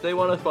comeback if they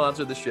want to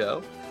sponsor the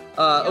show.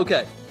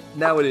 Okay,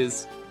 now it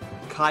is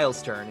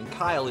Kyle's turn, and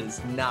Kyle is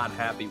not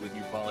happy with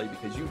you, Polly,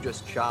 because you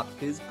just chopped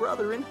his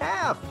brother in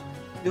half.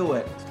 Do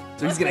it.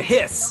 So he's gonna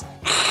hiss,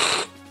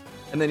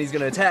 and then he's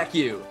gonna attack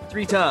you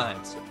 3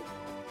 times,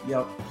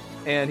 Yep,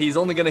 and he's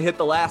only gonna hit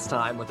the last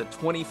time with a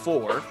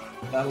 24,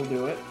 that'll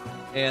do it.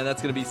 and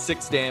that's gonna be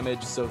 6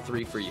 damage, so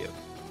 3 for you.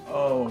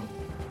 Oh,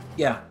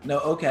 yeah. No,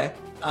 okay.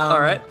 All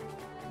right.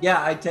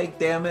 Yeah, I take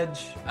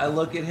damage. I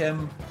look at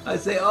him. I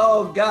say,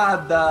 "Oh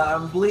God,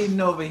 I'm bleeding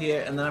over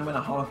here," and then I'm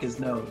gonna honk his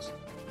nose.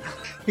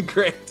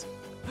 Great.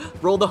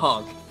 Roll the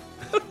honk.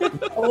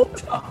 Roll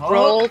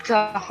to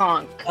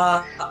honk.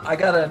 I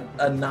got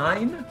a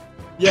 9.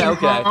 Yeah.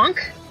 Okay.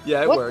 Honk?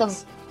 Yeah, it What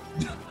works.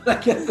 I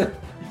guess.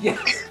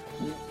 Yes.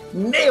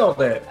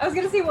 Nailed it. I was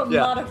going to see what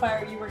Yeah.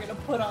 modifier you were going to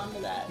put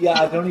onto that.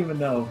 Yeah, I don't even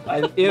know.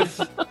 If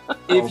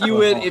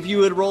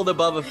you had rolled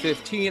above a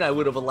 15, I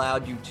would have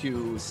allowed you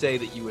to say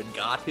that you had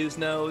got his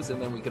nose,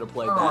 and then we could have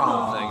played that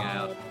whole thing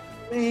out.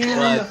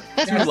 Man,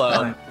 But too that's low.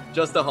 fine.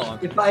 Just a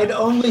honk. If I'd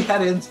only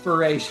had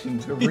inspiration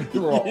to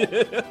reroll.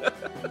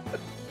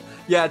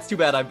 Yeah, it's too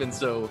bad I've been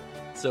so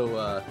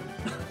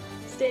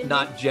Stingy.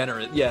 not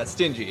generous. Yeah,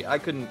 stingy. I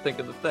couldn't think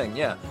of the thing.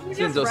 Yeah, You seems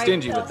just so write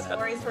stingy and with tell that.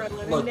 stories for a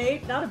living, Look,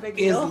 Nate. Not a big As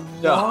deal.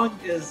 long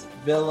as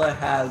Villa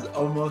has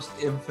almost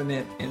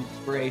infinite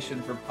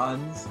inspiration for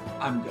puns,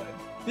 I'm good.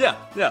 Yeah.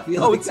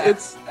 Feel Oh, like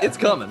it's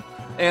coming.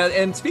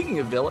 And speaking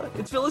of Villa,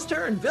 it's Villa's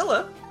turn.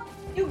 Villa.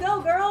 You go,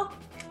 girl.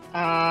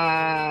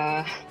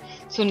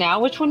 So now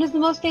which one is the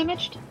most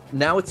damaged?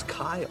 Now it's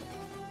Kyle.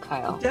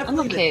 Kyle.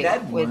 Definitely I'm okay the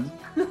dead with. one.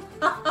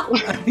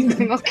 I mean,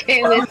 I'm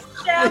okay with.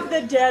 Stab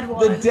the dead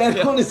one. the dead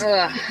Yeah. one is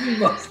Ugh. the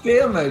most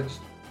damaged.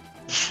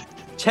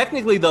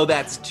 Technically, though,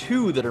 that's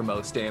 2 that are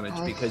most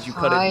damaged because you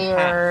cut it in half.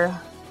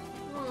 Fire.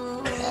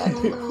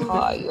 Mm.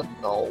 Kyle.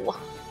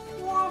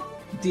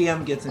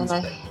 DM gets And I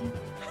inspiration.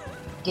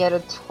 get a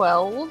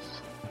 12.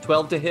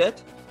 12 to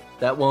hit.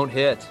 That won't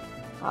hit.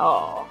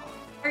 Oh.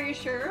 Are you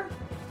sure?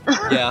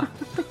 Yeah.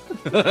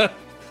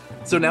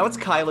 So now it's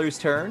Kyler's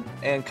turn,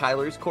 and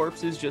Kyler's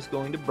corpse is just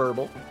going to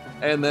burble.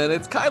 And then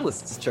it's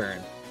Kylist's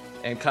turn.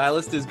 And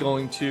Kylist is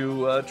going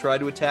to try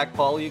to attack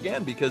Polly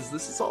again, because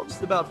this is all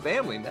just about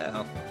family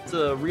now. It's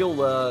a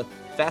real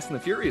Fast and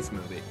the Furious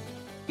movie.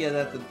 Yeah,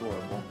 that's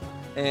adorable.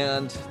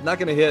 And not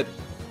going to hit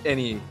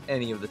any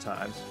of the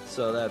times,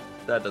 so that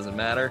doesn't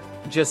matter.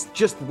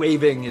 Just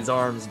waving his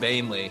arms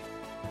vainly.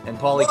 And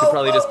Polly could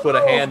probably just put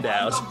a hand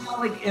out. I'm not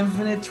like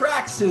infinite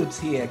tracksuits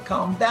here.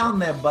 Calm down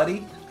there,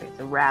 buddy.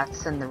 The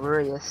rats and the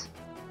Rurius.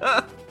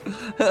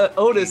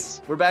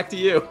 Otis, we're back to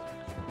you.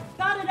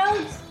 Got it,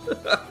 Oats.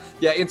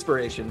 Yeah,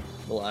 inspiration,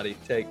 Melody.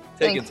 Take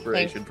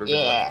inspiration from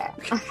Yeah.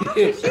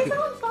 She's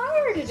on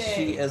fire today.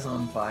 She is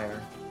on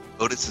fire.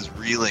 Otis is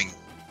reeling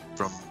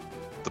from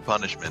the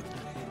punishment.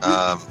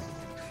 And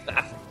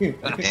what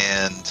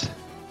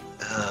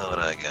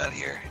do I got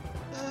here?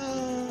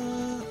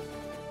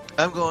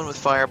 I'm going with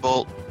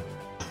Firebolt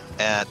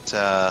at.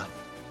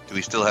 Do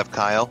we still have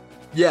Kyle?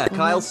 Yeah,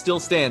 Kyle's still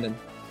standing.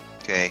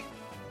 Okay.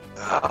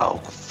 Oh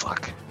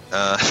fuck.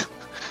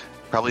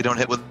 Probably don't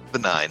hit with the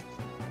 9.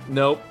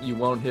 Nope, you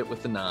won't hit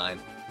with the 9.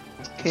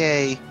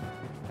 Okay.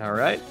 All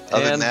right.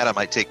 Other than and that, I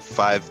might take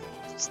 5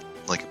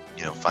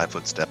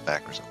 foot step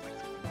back or something.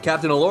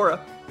 Captain Alora.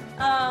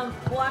 Well,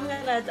 I'm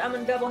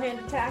gonna double hand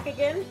attack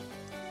again.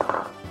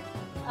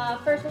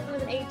 First one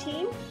was an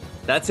 18.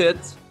 That's it.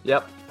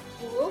 Yep.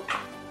 Cool.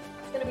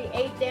 It's gonna be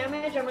 8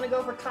 damage. I'm gonna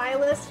go for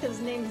Kylus because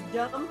his name's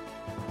dumb.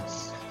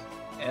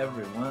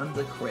 Everyone's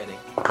a critic.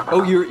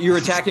 Oh, you're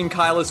attacking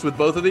Kylus with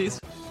both of these?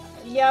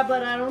 Yeah,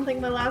 but I don't think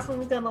my last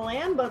one's gonna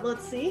land, but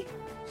let's see.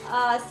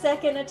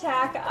 Second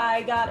attack,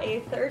 I got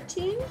a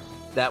 13.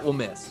 That will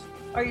miss.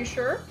 Are you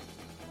sure?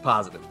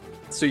 Positive.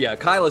 So yeah,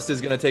 Kylus is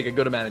going to take a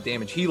good amount of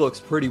damage. He looks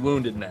pretty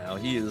wounded now.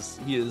 He is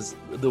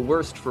the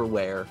worst for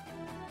wear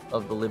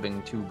of the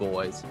living 2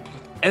 boys.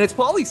 And it's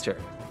Polly's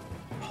turn.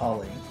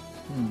 Polly.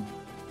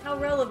 How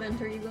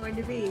relevant are you going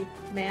to be,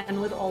 man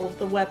with all of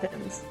the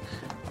weapons?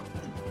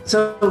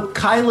 So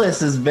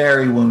Kylus is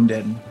very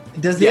wounded.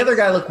 Does the Yes. other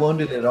guy look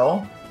wounded at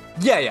all?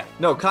 Yeah.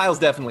 No, Kyle's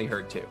definitely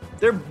hurt too.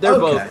 They're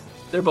Okay.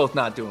 both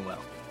not doing well.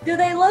 Do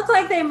they look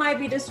like they might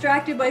be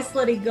distracted by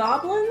slutty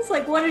goblins?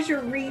 Like, what is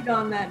your read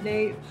on that,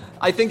 Nate?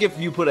 I think if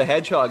you put a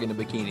hedgehog in a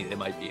bikini, they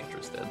might be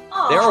interested.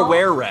 Aw. They're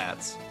aware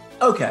rats.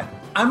 Okay.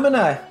 I'm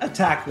gonna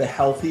attack the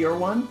healthier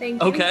one.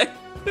 Thank you. Okay.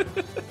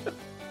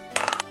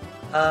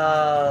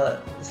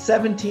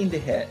 17 to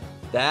hit.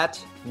 That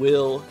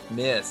will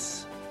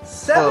miss.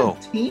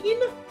 17?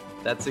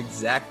 That's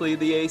exactly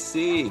the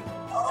AC.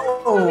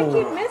 What Oh.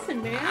 we keep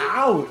missing, man?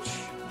 Ouch.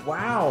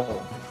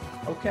 Wow.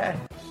 Okay.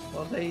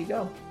 Well, there you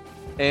go.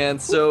 And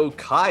so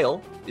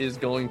Kyle is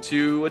going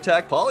to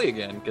attack Polly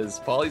again because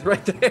Polly's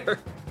right there.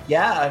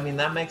 Yeah, I mean,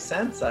 that makes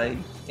sense. I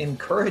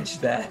encourage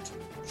that.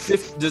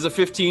 Does a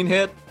 15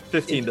 hit?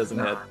 15 It doesn't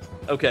does hit.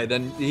 not. Okay,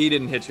 then he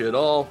didn't hit you at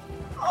all.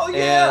 Oh,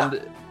 yeah.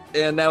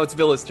 And now it's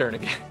Villa's turn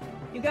again.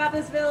 You got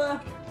this,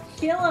 Villa.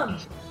 Kill him.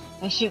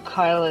 I shoot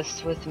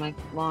Kylus with my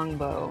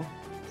longbow.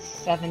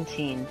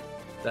 17.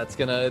 That's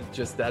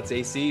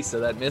AC, so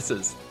that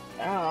misses.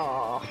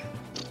 Oh.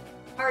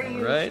 Are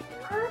you Right.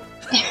 sure?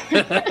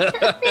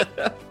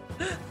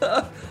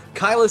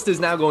 Kylist is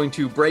now going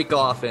to break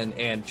off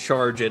and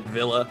charge at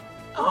Villa.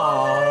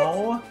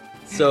 Oh.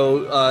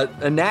 So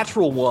a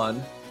natural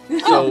one.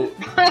 So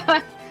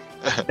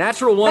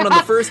natural one on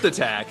the first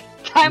attack.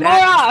 Time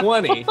Nat off.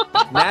 20.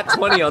 Nat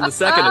 20 on the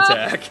second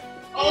attack.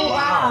 Oh,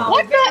 wow.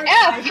 What the Very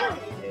F?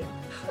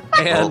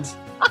 isolated.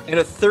 And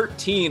a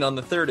 13 on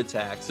the third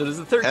attack. So does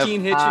the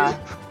 13 hit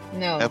you?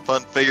 No. Have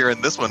fun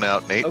figuring this one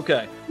out, Nate.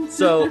 Okay.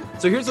 So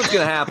here's what's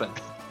gonna happen.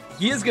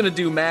 He is gonna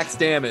do max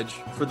damage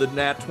for the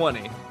nat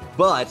 20,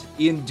 but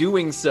in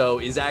doing so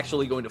is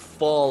actually going to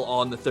fall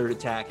on the third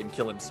attack and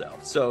kill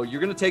himself. So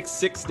you're gonna take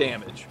 6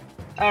 damage,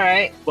 All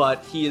right.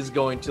 but he is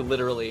going to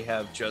literally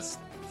have just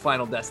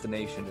final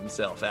destination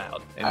himself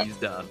out, and he's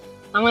done.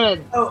 I'm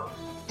gonna Oh,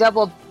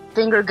 double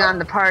finger gun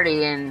the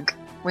party and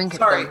wink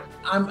sorry. at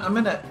I'm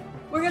gonna.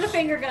 We're gonna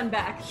finger gun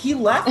back. He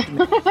left me.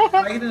 them. Can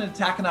I get an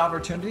attack and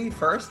opportunity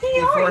first He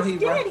before already he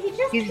did. runs? He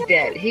just He's killed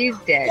dead. him. He's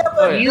dead. Yeah,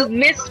 but- You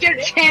missed your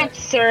chance,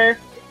 sir.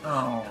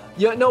 Oh.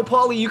 Yeah, no,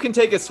 Paulie, you can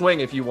take a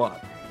swing if you want.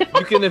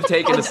 You can have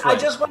taken a swing. I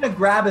just want to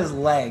grab his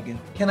leg.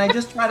 Can I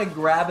just try to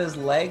grab his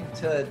leg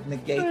to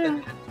negate the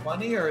nat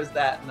 20, or is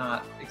that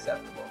not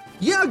acceptable?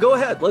 Yeah, go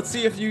ahead. Let's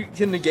see if you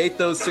can negate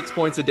those 6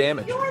 points of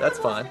damage. You're That's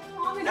the fine. most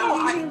accommodating No,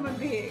 I- human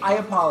being. I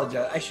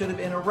apologize. I should have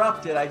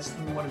interrupted. I just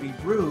didn't want to be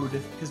rude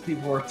because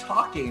people were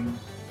talking,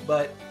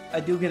 but I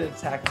do get an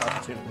attack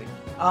opportunity.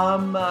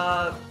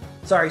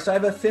 Sorry. So I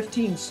have a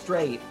 15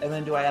 straight, and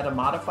then do I add a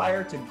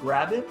modifier to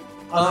grab him?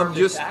 Unarmed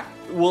Just attack?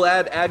 we'll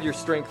add your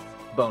strength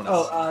bonus.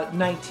 Oh,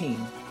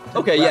 19.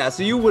 Okay, yeah,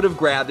 so you would have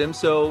grabbed him,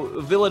 so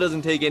Villa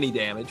doesn't take any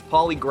damage.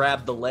 Polly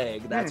grabbed the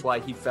leg, that's why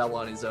he fell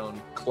on his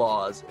own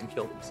claws and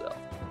killed himself.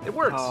 It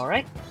works. All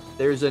right.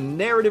 There's a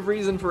narrative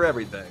reason for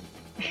everything.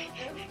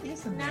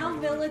 Now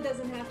Villa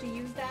doesn't have to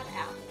use that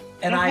apple.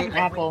 And I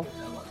Apple.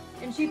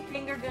 And she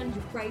finger gunned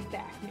you right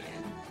back,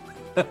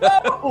 man.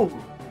 Oh,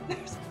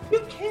 you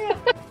can't.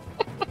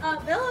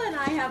 Villa and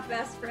I have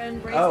best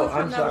friend bracelets Oh,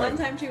 from I'm that sorry. one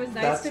time she was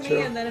nice That's to me true.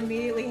 and then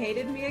immediately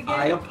hated me again.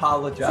 I so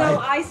apologize.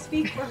 I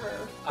speak for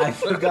her. I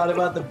forgot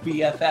about the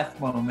BFF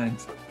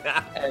moment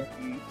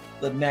and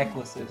the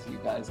necklaces you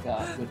guys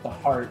got with the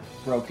heart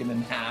broken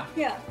in half.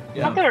 Yeah. I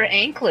thought they were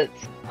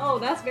anklets. Oh,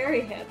 that's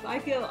very hip.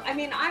 I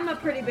mean, I'm a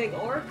pretty big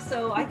orc,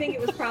 so I think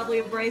it was probably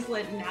a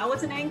bracelet. Now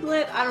it's an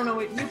anklet. I don't know.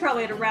 You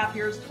probably had to wrap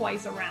yours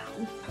twice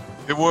around.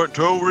 It weren't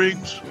toe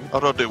rings? I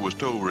thought they was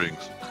toe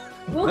rings.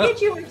 We'll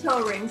get you a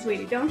toe ring,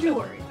 sweetie. Don't you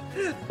worry.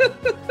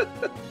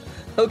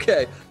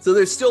 Okay, so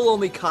there's still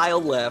only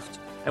Kyle left,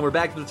 and we're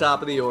back to the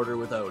top of the order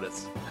with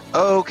Otis.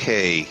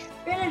 Okay.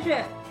 Finish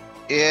it.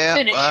 Yeah.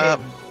 Finish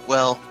him.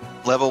 Well,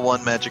 level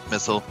 1 magic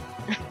missile,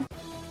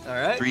 All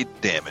right. 3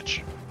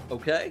 damage.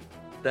 Okay.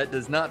 That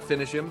does not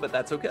finish him, but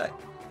that's okay.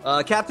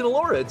 Captain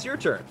Alora, it's your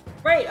turn.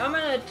 Right, I'm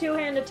gonna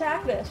two-hand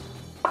attack this.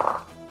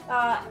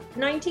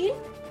 19?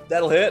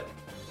 That'll hit.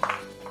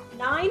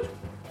 9?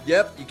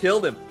 Yep, you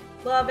killed him.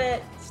 Love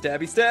it.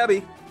 Stabby,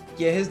 stabby.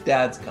 Yeah, his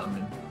dad's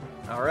coming.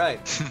 All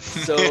right.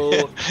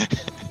 So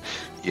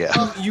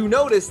Yeah. you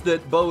notice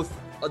that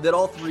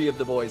all 3 of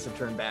the boys have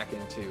turned back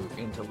into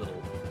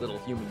little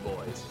human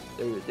boys.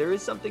 There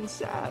is something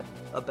sad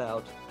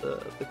about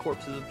the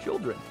corpses of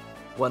children,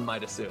 one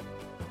might assume.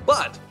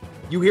 But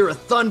you hear a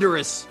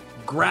thunderous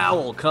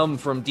growl come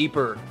from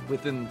deeper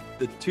within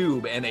the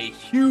tube, and a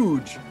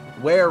huge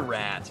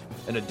were-rat,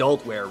 an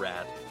adult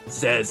were-rat,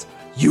 says,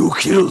 "You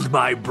killed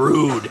my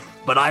brood,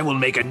 but I will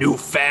make a new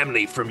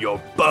family from your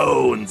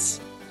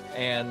bones."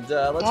 And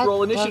let's That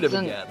roll initiative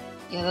doesn't- again.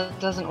 Yeah, that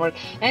doesn't work.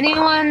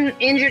 Anyone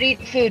injured,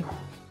 eat food.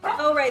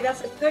 Oh, right,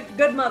 that's a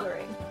good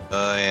mothering.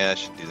 Yeah, I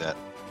should do that.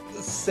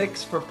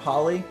 6 for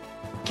Polly.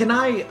 Can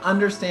I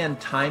understand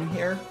time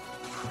here?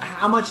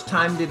 How much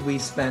time did we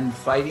spend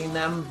fighting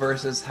them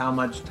versus how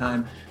much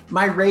time?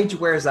 My rage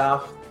wears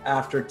off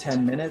after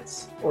 10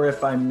 minutes, or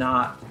if I'm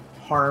not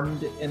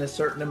harmed in a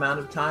certain amount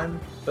of time,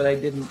 but I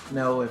didn't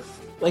know if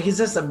Like, is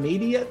this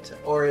immediate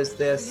or is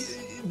this?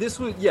 This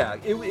was, yeah,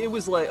 it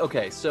was like,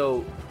 okay,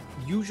 so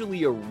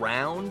usually a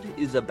round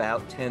is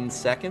about 10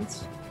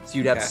 seconds. So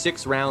you'd have Okay.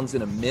 6 rounds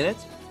in a minute.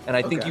 And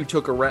I think Okay. you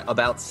took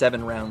about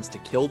 7 rounds to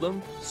kill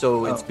them.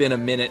 So it's Oh. been a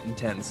minute and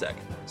 10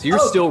 seconds. So you're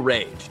Oh. still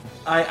raged.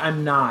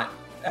 I'm not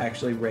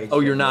actually raged. Oh,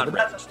 you're anymore, not but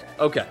raged. that's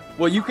okay. Okay.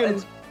 Well, you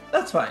can,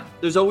 That's fine.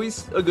 there's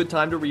always a good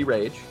time to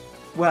re-rage.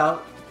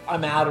 Well,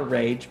 I'm out of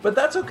rage, but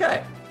that's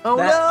okay. Oh,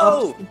 That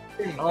no! ups the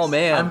stakes. Oh,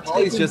 man. I'm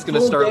Polly's taking just going to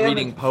full start damage.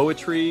 reading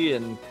poetry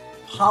and...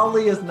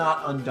 Polly is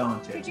not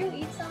undaunted. Could you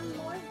eat some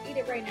more? Eat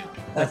it right now.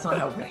 That's not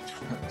how rage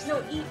works.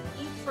 No, eat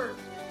first.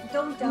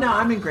 Don't die. No,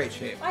 I'm in great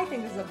shape. I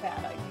think this is a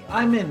bad idea.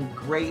 I'm in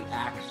great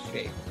axe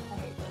shape. I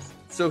hate this.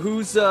 So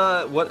who's,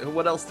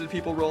 what else did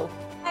people roll?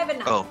 I have a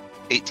 9. Oh,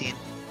 18.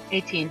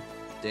 18.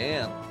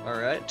 Damn. All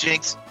right.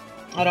 Jinx.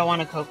 I don't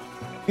want a Coke.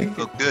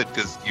 Oh, good,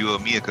 because you owe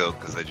me a Coke,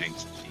 because I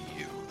jinxed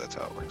you. That's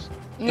how it works.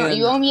 No, And-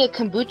 you owe me a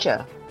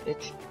kombucha.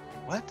 Bitch.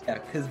 What? Yeah,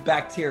 because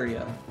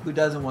bacteria. Who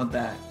doesn't want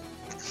that?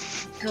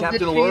 So Captain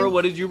good for Allura, you.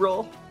 what did you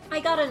roll? I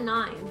got a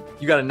 9.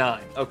 You got a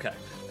 9. Okay.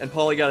 And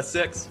Paulie got a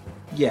 6?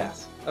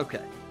 Yes.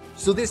 Okay.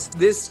 So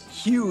this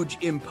huge,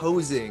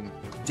 imposing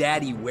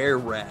daddy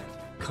were-rat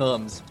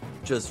comes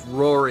just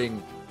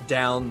roaring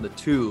down the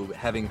tube,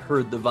 having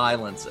heard the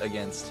violence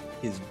against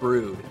his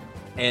brood.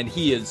 And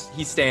he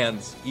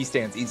stands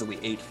easily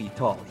 8 feet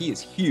tall. He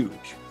is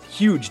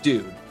huge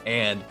dude.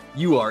 And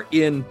you are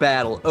in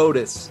battle.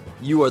 Otis,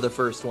 you are the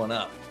first one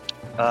up.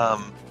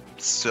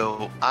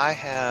 So I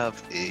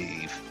have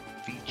a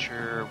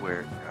feature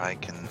where I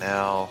can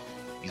now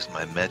use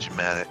my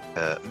metamagic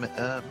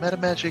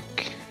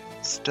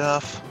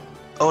stuff.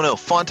 Oh no,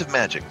 Font of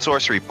Magic,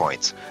 sorcery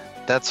points.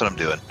 That's what I'm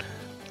doing.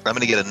 I'm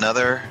gonna get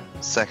another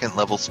 2nd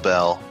level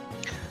spell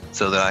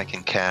so that I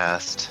can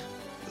cast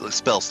a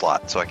spell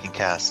slot, so I can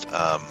cast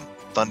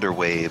Thunder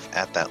Wave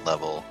at that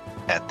level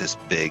at this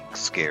big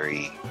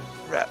scary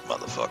rat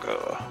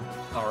motherfucker.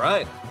 All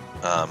right.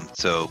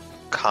 So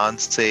con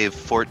save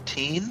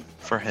 14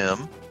 for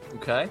him.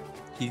 Okay.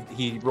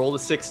 He rolled a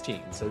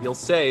 16, so he'll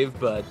save,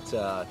 but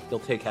he'll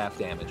take half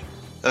damage.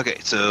 Okay,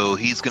 so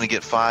he's going to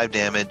get 5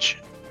 damage,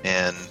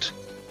 and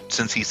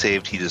since he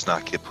saved, he does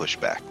not get pushed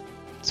back.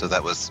 So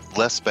that was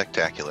less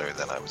spectacular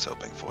than I was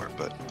hoping for,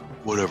 but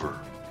whatever.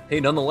 Hey,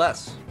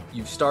 nonetheless,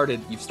 you've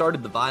started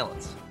the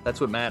violence. That's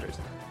what matters.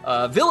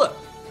 Villa,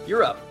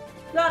 you're up.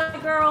 Got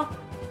it, girl.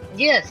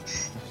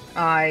 Yes.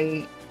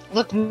 I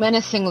look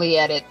menacingly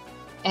at it,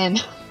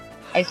 and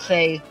I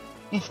say,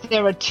 if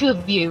there were 2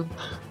 of you,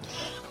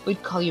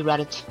 we'd call you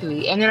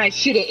Ratatouille. And then I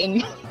shoot it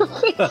in.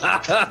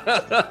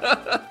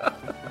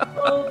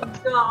 Oh,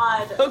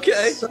 God.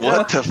 Okay.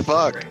 What the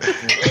fuck?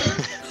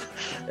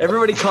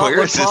 Everybody caught Where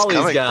what is this Polly's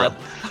coming got.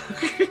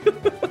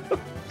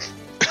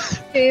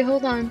 Okay,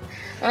 hold on.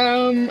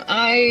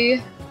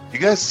 I You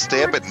guys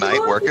stay up at night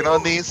working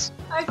on these?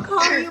 I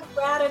call you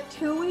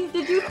Ratatouille.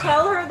 Did you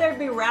tell her there'd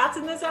be rats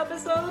in this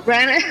episode?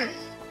 ran.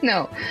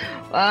 No.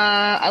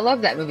 I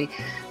love that movie.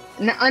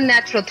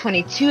 Unnatural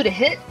 22 to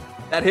hit.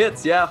 That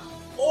hits, yeah.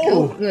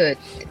 Oh, good.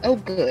 Oh,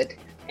 good.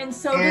 And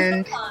so does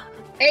And- the fun.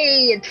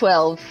 Hey,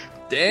 12.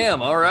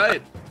 Damn, all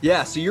right.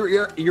 Yeah, so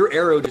your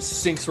arrow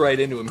just sinks right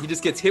into him. He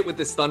just gets hit with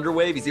this thunder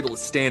wave. He's able to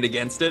stand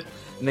against it,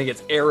 and then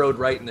gets arrowed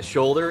right in the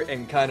shoulder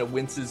and kind of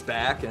winces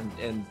back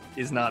and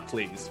is not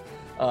pleased.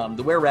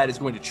 The were-rat is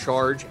going to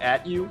charge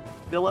at you,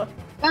 Villa,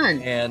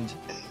 Fun. and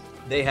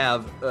they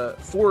have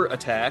 4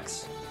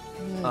 attacks,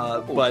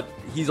 but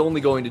he's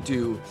only going to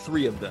do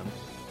 3 of them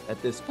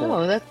at this point.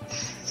 Oh,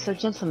 that's so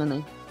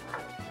gentlemanly.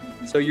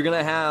 So you're going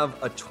to have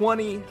a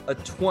 20, a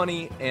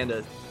 20, and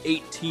a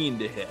 18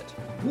 to hit.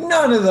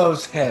 None of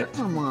those hit.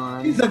 Come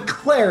on. He's a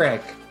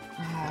cleric.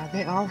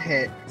 They all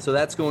hit. So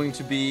that's going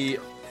to be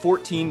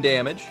 14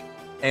 damage,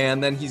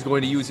 and then he's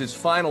going to use his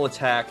final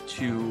attack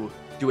to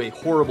do a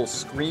horrible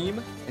scream,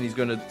 and he's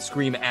going to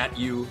scream at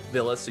you,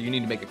 Villa, so you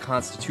need to make a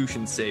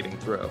Constitution saving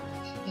throw.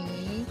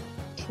 Okay.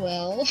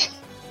 12.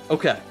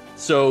 Okay,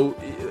 so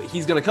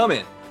he's going to come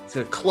in. He's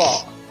going to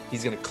claw.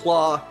 He's going to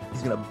claw.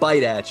 He's going to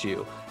bite at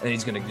you, and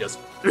he's going to just...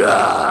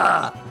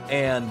 "Ah!"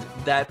 And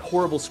that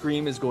horrible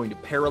scream is going to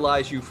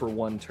paralyze you for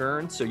 1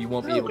 turn, so you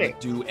won't be able to Okay.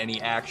 do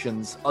any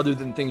actions other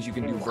than things you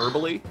can do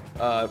verbally.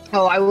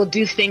 Oh, I will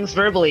do things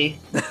verbally.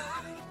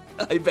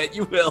 I bet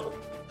you will.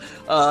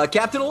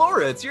 Captain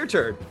Allura, it's your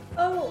turn.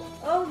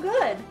 Oh,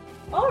 good.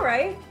 All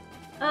right.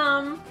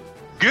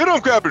 Get him,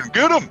 Captain,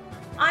 get him!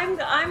 I'm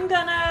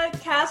gonna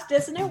cast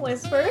Dissonant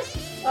Whispers.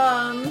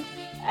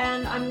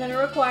 And I'm gonna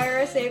require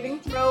a saving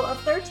throw of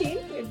 13.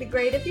 It'd be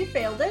great if you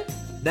failed it.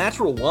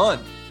 Natural 1.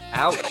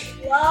 Ouch.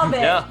 Love it.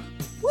 Yeah.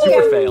 Woo!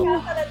 Super I'm fail.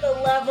 cast it at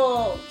the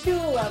level 2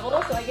 level,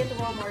 so I get to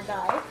roll more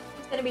die.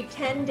 It's gonna be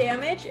 10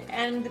 damage,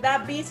 and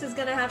that beast is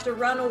gonna have to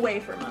run away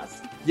from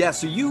us. Yeah,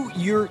 so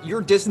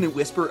your dissonant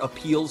whisper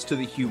appeals to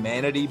the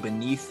humanity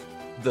beneath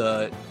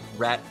the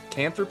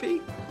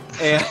rat-canthropy,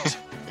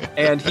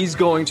 and he's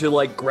going to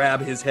like grab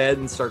his head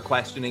and start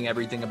questioning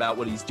everything about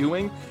what he's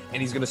doing,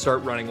 and he's going to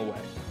start running away.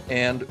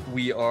 And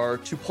we are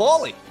to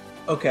Paulie.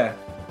 Okay.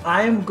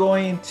 I'm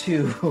going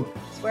to.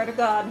 Swear to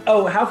God.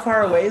 Oh, how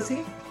far away is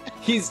he?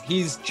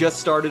 He's just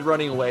started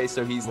running away,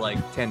 so he's like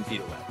 10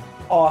 feet away.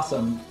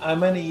 Awesome. I'm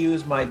going to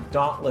use my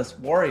Dauntless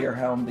Warrior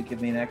Helm to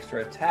give me an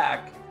extra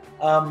attack.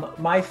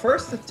 My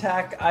first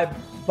attack,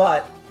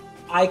 but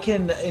I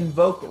can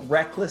invoke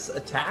Reckless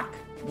Attack,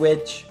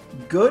 which,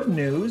 good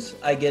news,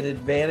 I get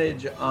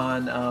advantage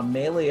on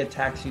melee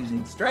attacks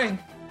using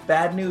Strength.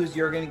 Bad news,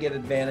 you're going to get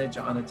advantage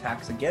on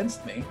attacks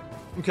against me.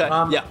 Okay.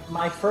 Yeah.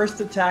 My first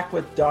attack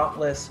with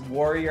Dauntless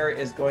Warrior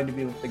is going to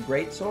be with the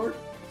Greatsword,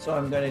 so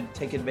I'm going to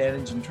take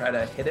advantage and try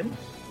to hit him.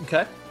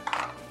 Okay.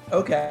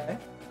 Okay.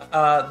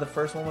 The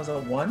first one was a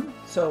 1,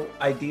 so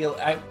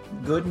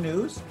good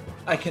news.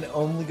 I can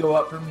only go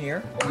up from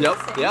here. Yep.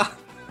 Yeah.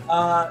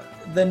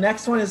 The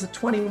next one is a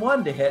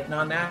 21 to hit,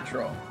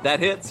 non-natural. That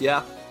hits.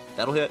 Yeah.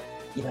 That'll hit.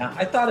 Yeah,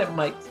 I thought it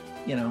might,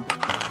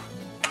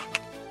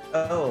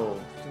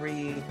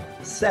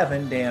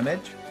 7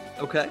 damage.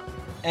 Okay.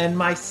 And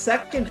my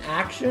second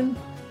action,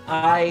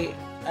 I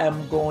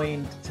am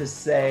going to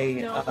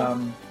say,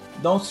 No.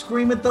 don't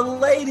scream at the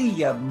lady,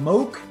 you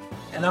mook.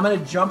 And I'm going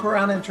to jump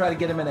around and try to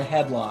get him in a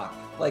headlock,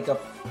 like a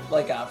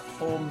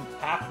full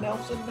half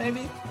Nelson,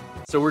 maybe?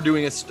 So we're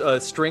doing a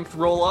strength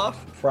roll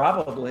off.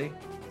 Probably.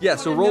 Yeah.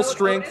 So roll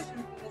strength.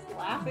 Just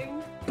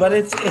laughing. But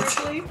it's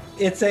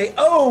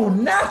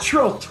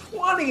natural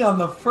 20 on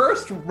the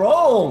first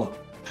roll.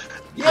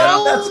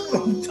 Yeah, that's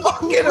what I'm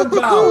talking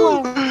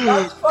about.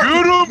 That's Get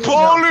fucking- him,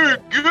 Polly!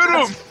 Get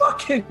That's him!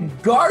 fucking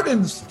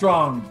garden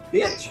strong,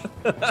 bitch.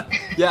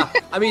 Yeah.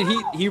 I mean,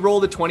 he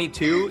rolled a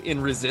 22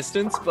 in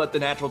resistance, but the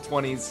natural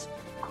 20's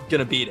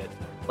gonna beat it.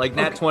 Like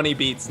nat Okay. 20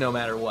 beats no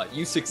matter what.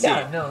 You succeed.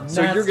 Yeah, no,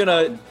 so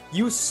that's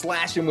you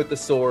slash him with the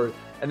sword,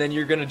 and then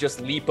you're gonna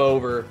just leap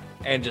over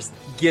and just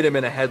get him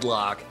in a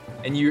headlock.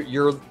 And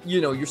you're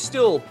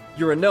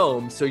a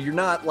gnome, so you're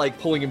not like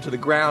pulling him to the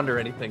ground or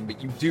anything,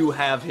 but you do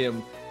have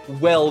him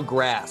well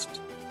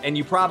grasped, and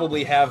you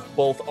probably have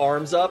both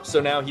arms up. So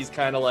now he's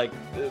kind of like,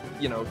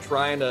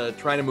 trying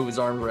to move his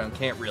arms around.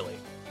 Can't really.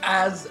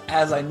 As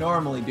I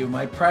normally do,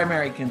 my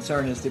primary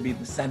concern is to be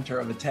the center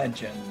of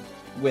attention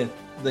with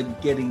the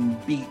getting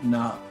beaten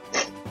up.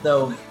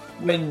 Though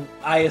when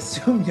I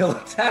assume you'll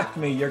attack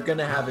me, you're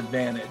gonna have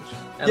advantage.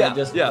 And I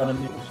just want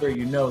to make sure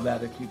you know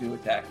that if you do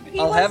attack me. He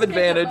I'll wants have to take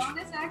advantage. A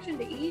bonus action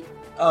to eat.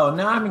 Oh,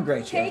 now I'm in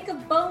great shape. Take a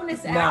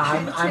bonus Nah,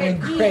 action I'm in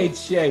to great eat.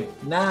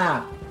 shape.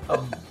 Nah,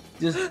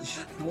 just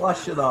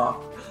flush it off.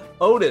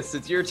 Otis,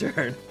 it's your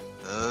turn.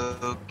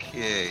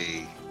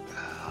 Okay.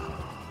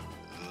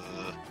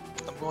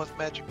 I'm going with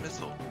magic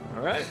missile.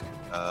 All right.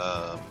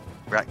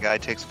 Rat guy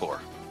takes 4.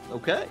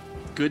 Okay.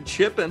 Good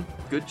chipping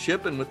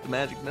with the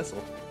magic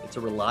missile. It's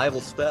a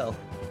reliable spell.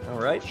 All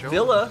right. Sure.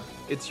 Villa,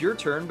 it's your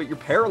turn, but you're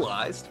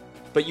paralyzed.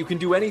 But you can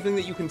do anything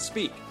that you can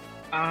speak.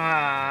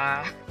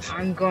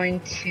 I'm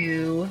going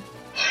to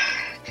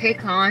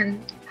take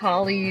on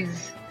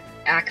Holly's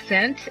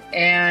accent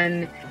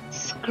and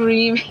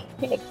scream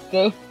at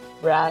the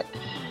rat.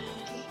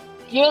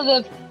 You're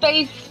the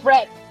face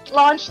rat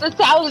launched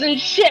 1,000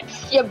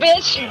 ships, you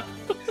bitch!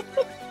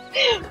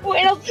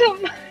 Wait till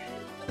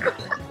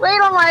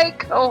my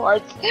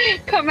cohorts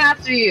come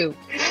after you.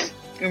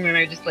 And then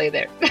I just lay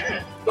there.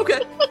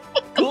 Okay.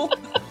 Cool.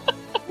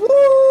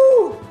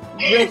 Woo!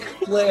 Ric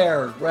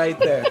Flair, right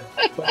there.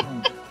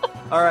 Boom.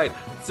 All right.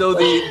 So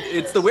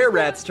it's the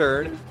were-rat's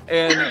turn,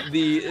 and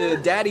the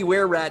daddy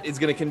were-rat is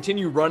going to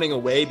continue running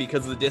away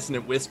because of the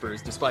dissonant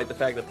whispers, despite the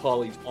fact that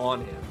Polly's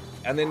on him.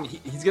 And then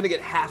he's going to get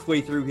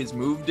halfway through his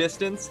move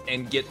distance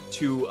and get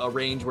to a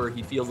range where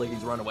he feels like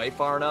he's run away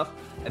far enough,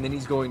 and then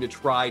he's going to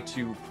try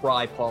to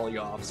pry Polly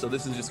off. So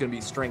this is just going to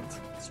be strength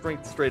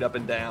straight up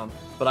and down,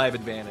 but I have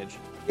advantage.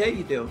 Yeah,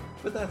 you do,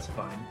 but that's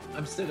fine.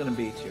 I'm still gonna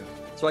beat you.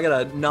 So I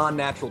got a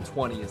non-natural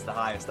 20 is the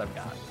highest I've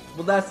got.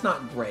 Well, that's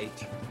not great.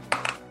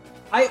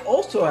 I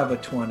also have a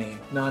 20,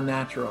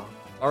 non-natural.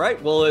 All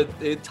right, well,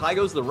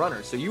 Tygo's the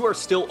runner, so you are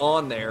still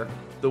on there.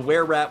 The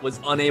were-rat was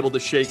unable to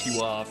shake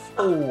you off.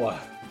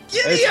 Oh,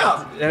 giddy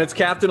up! And it's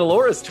Captain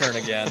Alora's turn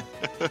again.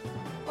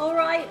 All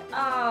right,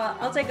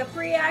 I'll take a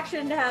free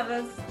action to have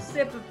a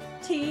sip of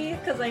tea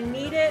because I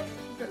need it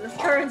for this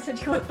current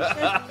situation.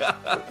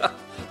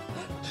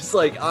 Just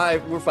like,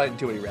 we're fighting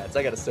too many rats.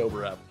 I gotta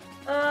sober up.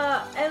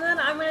 And then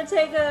I'm gonna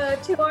take a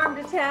 2-armed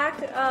attack,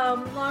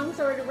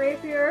 longsword to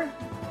rapier.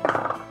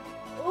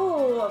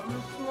 Ooh,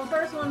 my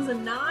first one's a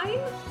 9.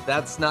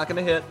 That's not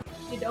gonna hit.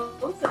 You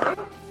don't say.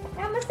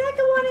 And the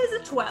second one is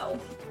a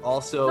 12.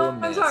 Also No, a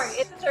I'm miss. sorry,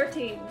 it's a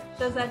 13.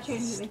 Does that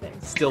change anything?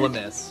 Still a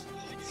miss.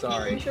 Are you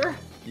Sorry. sure?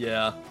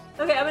 Yeah.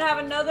 Okay, I'm gonna have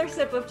another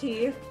sip of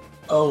tea.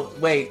 Oh,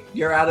 wait,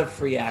 you're out of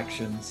free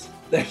actions.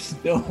 There's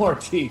no more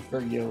tea for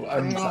you.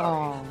 I'm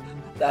sorry.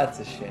 That's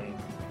a shame.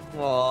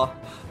 Aw.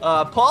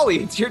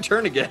 Polly, it's your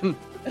turn again.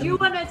 Do you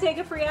want to take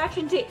a free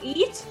action to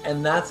eat?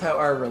 And that's how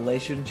our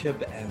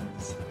relationship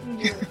ends.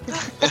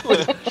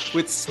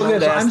 With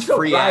smart I'm ass so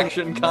free glad-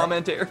 action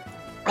commentary.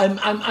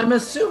 I'm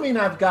assuming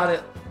I've got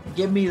it.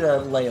 Give me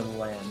the lay of the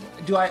land.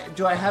 Do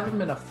I have him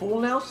in a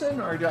full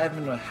Nelson or do I have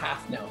him in a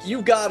half Nelson?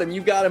 You got him.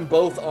 You got him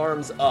both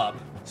arms up.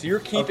 So you're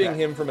keeping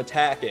Okay. him from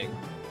attacking.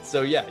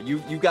 So yeah,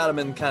 you got him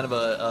in kind of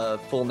a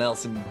full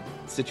Nelson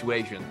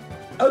situation.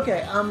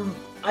 Okay,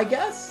 I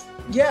guess,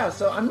 yeah,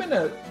 so I'm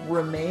gonna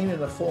remain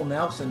in a full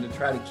Nelson to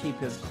try to keep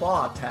his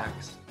claw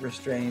attacks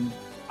restrained.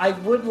 I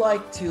would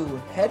like to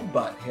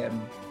headbutt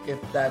him,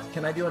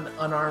 can I do an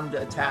unarmed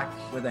attack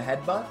with a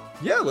headbutt?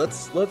 Yeah,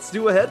 let's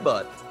do a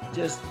headbutt.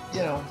 Just,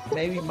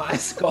 maybe my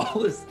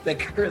skull is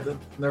thicker than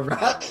the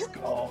rat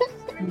skull.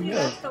 Maybe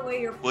that's the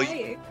way you're Well,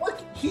 playing. Look,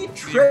 he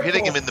You're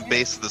hitting him in the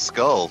base of the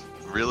skull.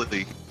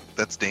 Really,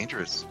 that's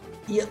dangerous.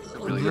 Yeah,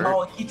 really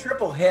he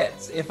triple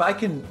hits. If I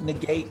can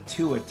negate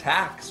 2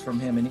 attacks from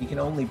him and he can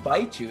only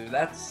bite you,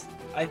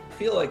 I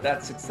feel like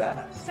that's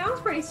success. Sounds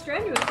pretty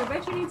strenuous. I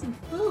bet you need some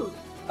food.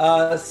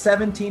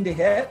 17 to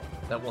hit.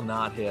 That will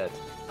not hit.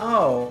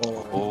 Oh.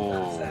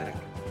 Oh.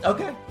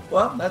 Okay.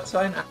 Well, that's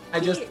fine.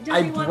 Does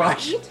he wanna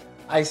eat?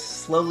 I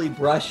slowly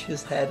brush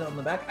his head on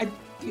the back.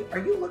 Are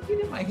you looking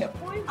at my hit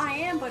points? I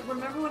am, but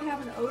remember what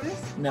happened to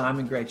Otis? No, I'm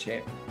in great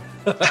shape.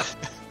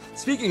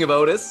 Speaking of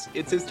Otis,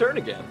 it's his turn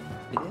again.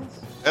 It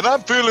is. And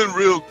I'm feeling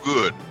real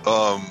good.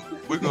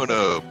 We're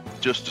gonna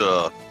just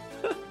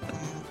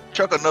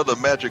chuck another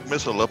magic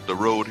missile up the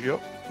road here.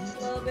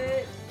 Love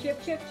it.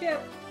 Chip, chip,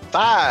 chip.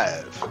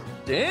 5.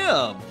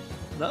 Damn.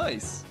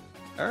 Nice.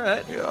 All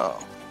right. Yeah.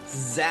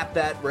 Zap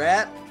that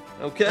rat.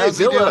 Okay, How's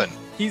he Villa. doing?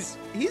 He's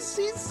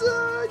he's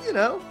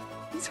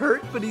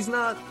hurt, but he's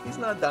not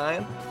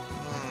dying.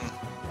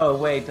 Oh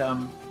wait.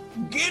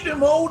 Get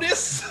him,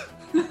 Otis.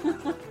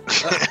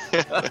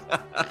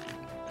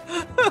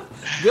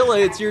 Villa,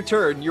 it's your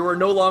turn. You are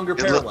no longer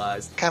Good luck.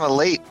 paralyzed. Kind of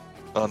late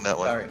on that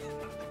one. Sorry.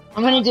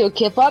 I'm going to do a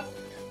kip up,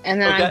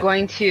 and then Okay. I'm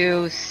going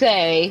to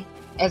say,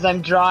 as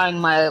I'm drawing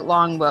my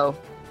longbow,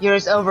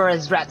 yours over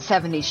as Rat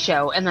 70's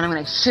show, and then I'm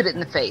going to shoot it in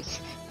the face.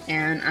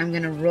 And I'm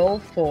going to roll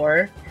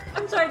for...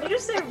 I'm sorry, did you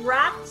say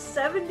Rat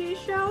 70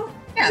 show?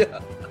 Yeah.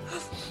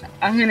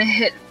 I'm going to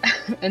hit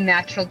a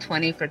natural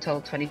 20 for a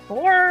total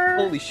 24.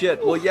 Holy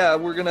shit. Well, yeah,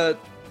 we're gonna.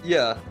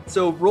 Yeah.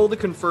 So roll to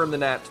confirm the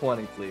nat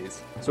 20,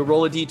 please. So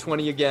roll a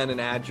d20 again and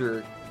add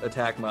your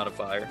attack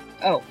modifier.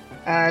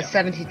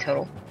 17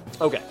 total.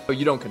 Okay. So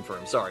you don't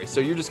confirm. Sorry. So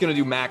you're just gonna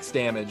do max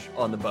damage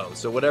on the bow.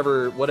 So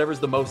whatever's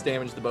the most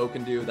damage the bow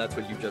can do, that's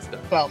what you've just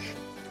done. 12.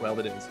 12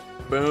 it is.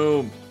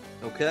 Boom.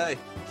 Okay.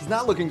 He's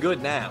not looking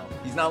good now.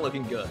 He's not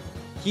looking good.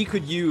 He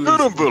could use Hit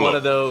him, Villa. one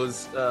of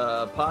those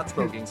pot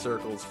smoking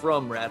circles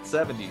from Rat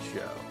 70's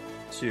show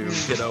to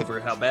get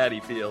over how bad he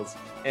feels.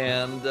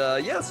 And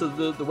so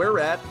the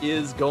were-rat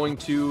is going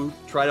to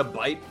try to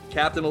bite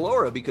Captain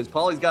Alora because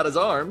Polly's got his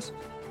arms.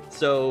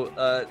 So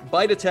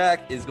bite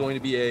attack is going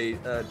to be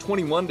a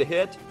 21 to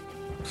hit,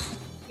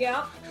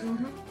 Yeah.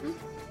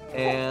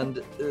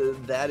 and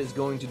that is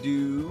going to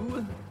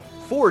do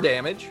 4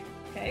 damage.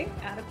 Okay,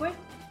 adequate.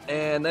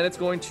 And then it's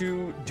going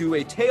to do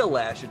a tail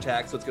lash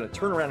attack, so it's going to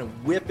turn around and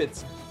whip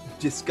its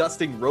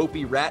disgusting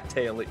ropey rat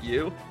tail at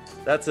you.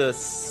 That's a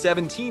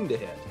 17 to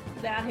hit.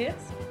 That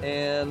hits.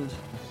 And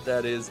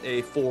that is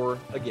a 4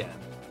 again.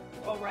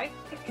 All right,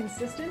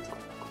 consistent.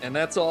 And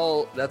that's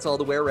all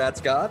the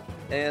were-rat's got.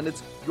 And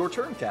it's your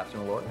turn,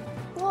 Captain Alora.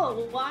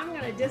 Cool. Well, I'm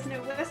gonna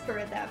dissonant whisper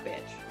at that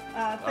bitch.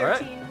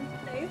 13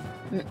 save.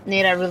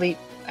 Nate, I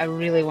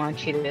really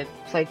want you to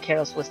play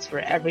Carol's Whisper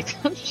every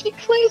time she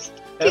plays.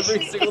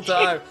 Every single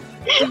time.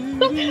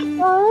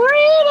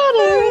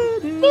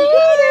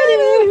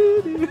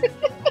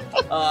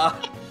 I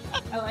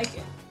like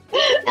it.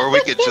 Or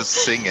we could just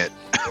sing it.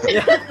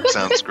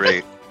 Sounds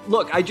great.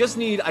 Look, I just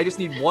need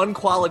one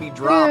quality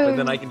drop, and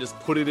then I can just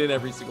put it in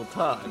every single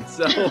time.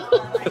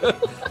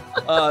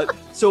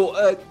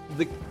 So,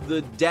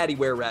 the daddy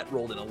were-rat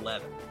rolled an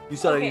 11. You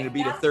said I Okay, needed to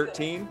beat a that's good.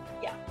 13?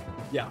 Yeah.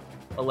 Yeah,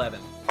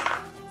 11.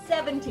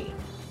 17.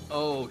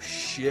 Oh,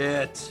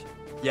 shit.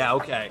 Yeah,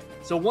 okay.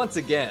 So once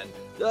again,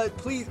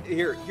 please,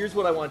 here's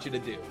what I want you to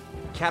do.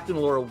 Captain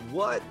Laura,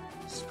 what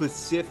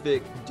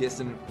specific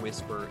dissonant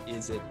whisper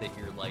is it that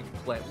you're playing?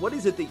 What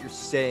is it that you're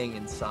saying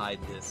inside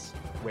this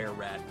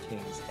were-rat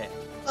king's head?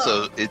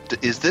 So,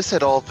 is this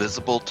at all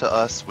visible to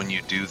us when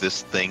you do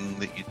this thing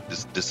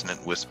this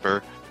dissonant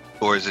whisper,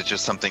 or is it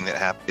just something that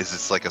happens? Is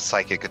this like a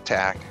psychic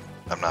attack?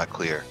 I'm not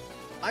clear.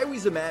 I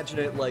always imagine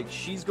it like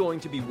she's going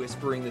to be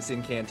whispering this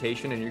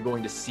incantation, and you're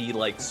going to see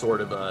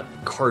sort of a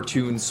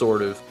cartoon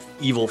sort of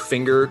evil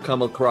finger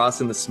come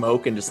across in the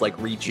smoke and just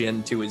reach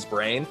into his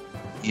brain.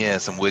 Yeah,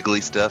 some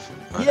wiggly stuff.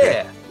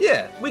 Okay.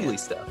 Yeah, wiggly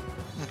stuff.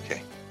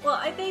 Okay. Well,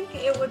 I think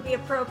it would be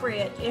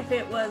appropriate if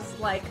it was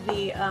like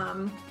the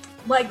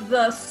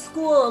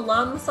school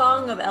alum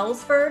song of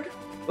Ellsford,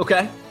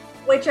 Okay.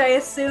 which I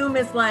assume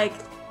is like,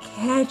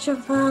 catch a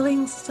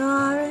falling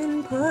star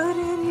and put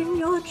it in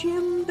your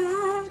gym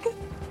bag.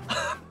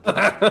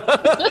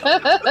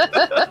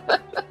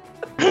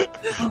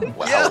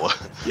 Wow.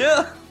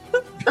 Yeah.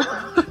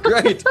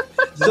 Great.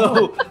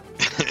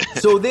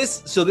 So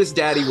this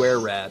daddy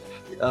were-rat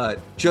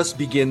just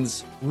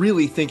begins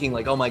really thinking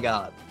oh my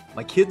God,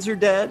 my kids are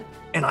dead,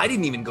 and I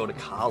didn't even go to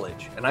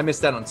college, and I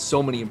missed out on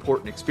so many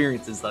important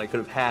experiences that I could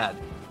have had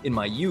in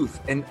my youth,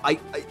 and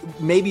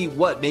maybe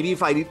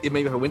if I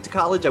went to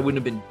college, I wouldn't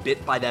have been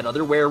bit by that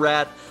other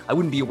were-rat. I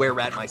wouldn't be a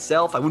were-rat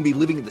myself. I wouldn't be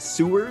living in the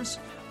sewers,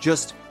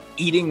 just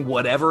eating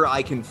whatever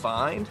I can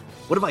find.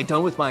 What have I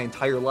done with my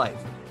entire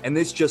life? And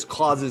this just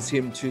causes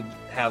him to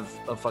have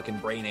a fucking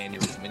brain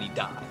aneurysm, and he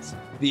dies.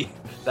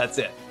 That's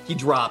it. He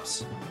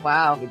drops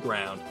Wow. to the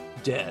ground,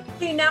 dead.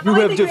 See, now You I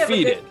have think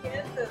defeated. we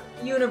have a good chance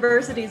of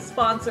universities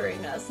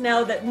sponsoring us.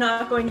 Now that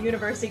not going to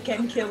university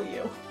can kill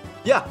you.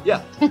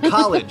 Yeah.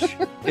 College.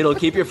 It'll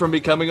keep you from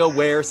becoming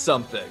aware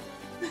something.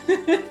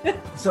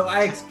 So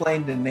I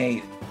explained to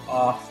Nate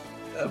off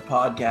a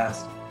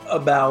podcast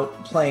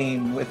about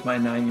playing with my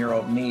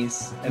 9-year-old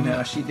niece and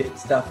how she did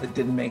stuff that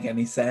didn't make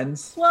any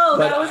sense. Whoa,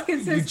 But that was you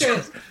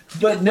consistent.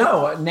 But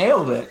no, I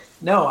nailed it.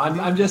 No,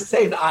 I'm just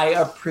saying I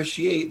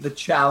appreciate the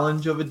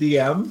challenge of a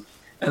DM,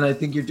 and I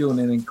think you're doing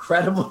an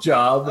incredible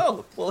job.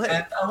 Oh, well, hey.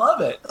 And I love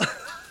it.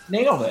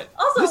 Nailed it.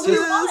 Also, This we is-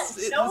 won.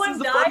 this No is one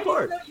the fun died,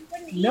 part. so you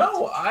wouldn't eat.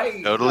 No,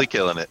 I Totally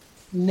killing it.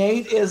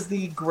 Nate is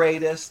the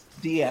greatest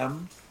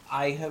DM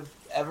I have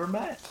ever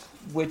met,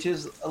 which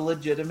is a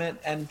legitimate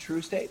and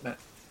true statement.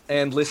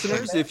 And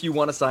listeners, if you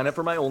want to sign up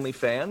for my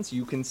OnlyFans,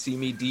 you can see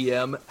me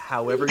DM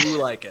however you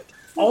like it.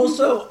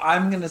 Also,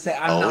 I'm gonna say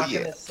I'm Oh, not yeah.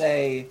 gonna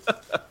say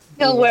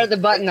He'll wear the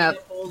button up,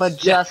 but Yeah.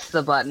 just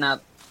the button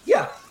up.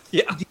 yeah.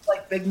 Yeah. Do you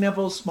like big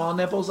nipples, small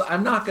nipples?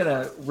 I'm not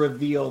gonna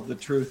reveal the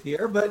truth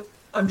here, but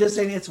I'm just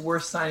saying it's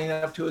worth signing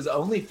up to his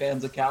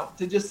OnlyFans account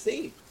to just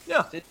see.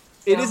 Yeah. It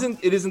It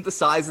isn't the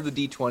size of the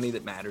D20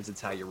 that matters,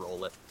 it's how you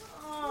roll it.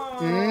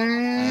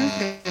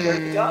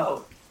 There you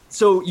go.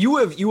 So you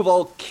have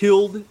all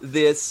killed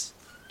this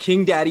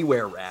King Daddy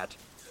Were-Rat.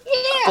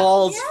 Yeah.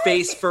 Falls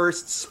face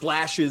first,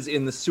 splashes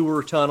in the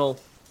sewer tunnel,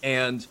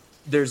 and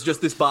there's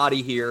just this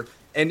body here.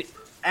 And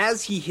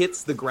as he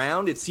hits the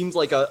ground, it seems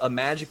like a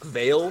magic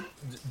veil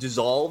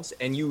dissolves,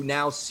 and you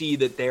now see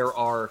that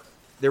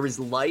there is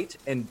light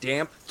and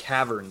damp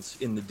caverns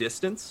in the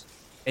distance.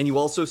 And you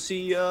also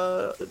see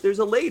there's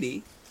a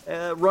lady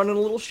running a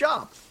little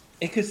shop.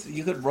 You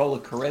could roll a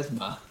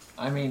charisma.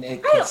 I mean,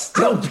 it could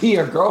still be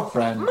your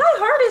girlfriend. My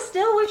heart is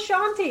still with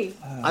Shanti.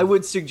 I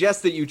would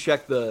suggest that you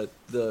check the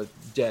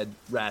dead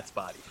rat's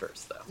body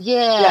first, though.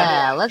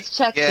 Yeah, let's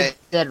check Yeah. the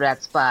dead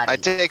rat's body. I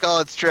take all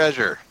its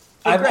treasure.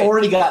 I've great.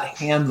 already got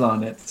hands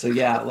on it, so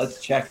yeah, let's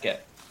check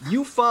it.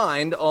 You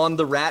find on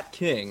the Rat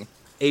King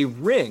a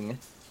ring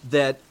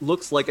that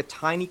looks like a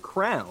tiny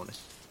crown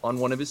on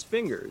one of his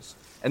fingers.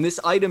 And this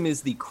item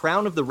is the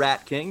Crown of the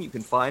Rat King. You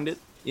can find it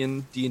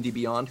in D&D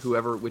Beyond,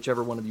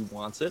 whichever one of you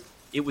wants it.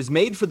 It was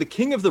made for the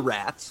King of the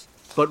Rats,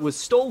 but was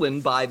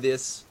stolen by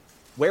this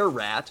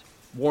were-rat,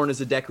 worn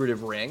as a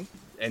decorative ring.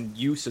 And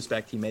you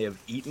suspect he may have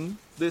eaten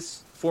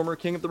this former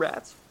King of the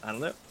Rats? I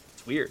don't know.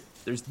 It's weird.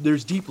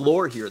 There's deep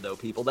lore here, though,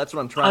 people. That's what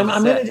I'm trying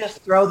I'm to say. going to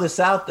just throw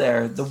this out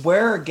there. The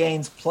wearer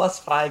gains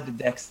 +5 to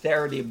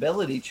dexterity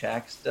ability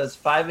checks, does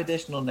 5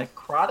 additional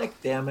necrotic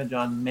damage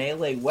on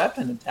melee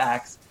weapon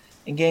attacks,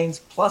 and gains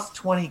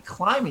 +20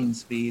 climbing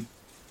speed.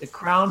 The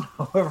crown,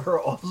 however,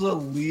 also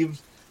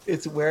leaves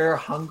its wearer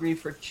hungry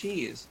for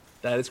cheese.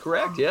 That is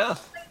correct, yeah.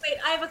 Wait,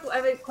 I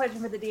have a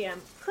question for the DM.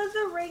 Could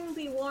the ring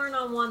be worn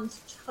on one's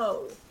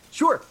toe?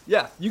 Sure,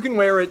 yeah. You can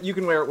wear it. You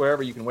can wear it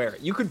wherever you can wear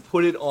it. You could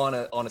put it on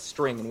a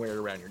string and wear it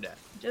around your neck.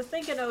 Just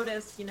thinking,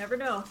 Otis. You never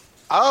know.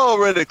 I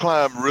already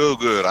climb real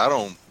good. I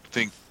don't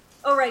think.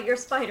 Oh, right, you're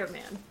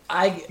Spider-Man.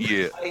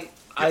 Yeah.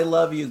 I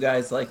love you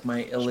guys like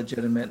my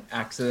illegitimate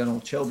accidental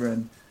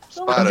children. I'm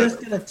Spider. just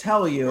going to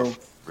tell you,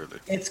 Really.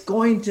 it's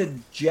going to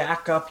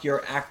jack up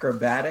your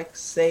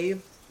acrobatics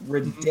save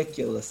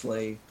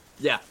ridiculously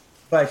Yeah.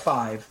 by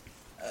 5.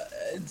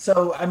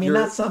 So, I mean, You're-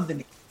 that's something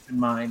to keep in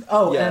mind.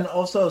 Oh, Yeah. and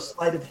also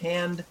sleight of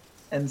hand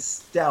and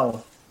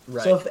stealth.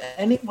 Right. So if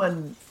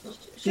anyone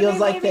Should feels we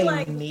like maybe,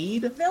 they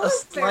need a Village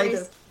sleight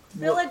fairies. of...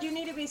 Village, you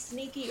need to be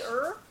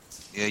sneaky-er.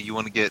 Yeah, you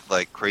want to get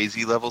like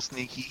crazy level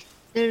sneaky?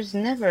 There's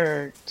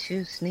never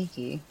too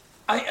sneaky.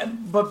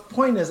 But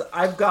point is,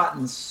 I've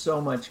gotten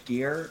so much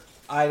gear.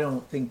 I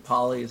don't think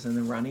Polly is in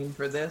the running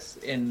for this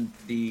in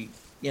the,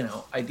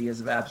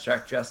 ideas of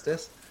abstract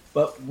justice.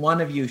 But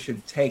one of you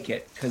should take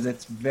it because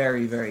it's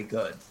very, very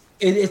good.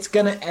 It's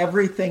gonna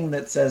everything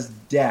that says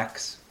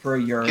Dex for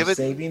your Give it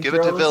saving to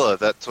throws. Villa.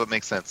 That's what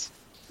makes sense.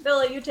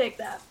 Villa, you take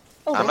that.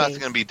 Oh, I'm not wait.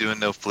 going to be doing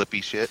no flippy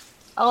shit.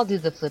 I'll do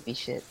the flippy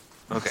shit.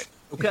 Okay.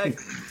 Okay.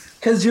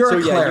 Because you're So a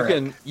yeah,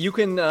 cleric. you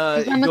can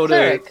I'm a go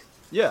cleric.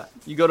 to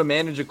you go to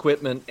manage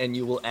equipment and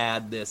you will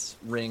add this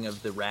ring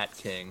of the Rat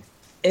King.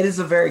 It is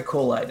a very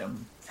cool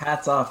item.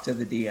 Hats off to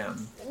the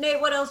DM. Nate,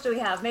 what else do we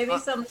have? Maybe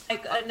some,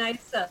 like, a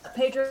nice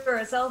pager or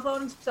a cell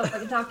phone so I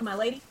can talk to my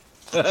lady?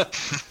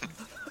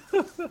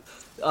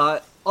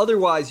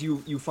 Otherwise,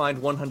 you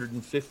find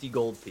 150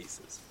 gold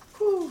pieces.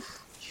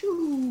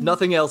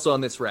 Nothing else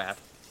on this rat.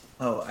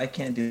 Oh, I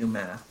can't do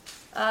math.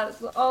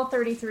 All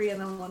 33,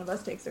 and then one of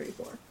us takes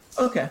 34.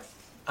 Okay,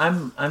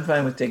 I'm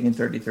fine with taking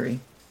 33.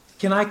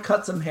 Can I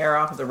cut some hair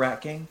off of the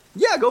Rat King?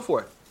 Yeah, go for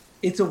it.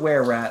 It's a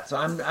were rat, so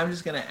I'm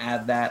just gonna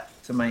add that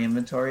to my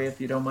inventory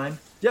if you don't mind.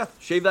 Yeah,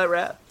 shave that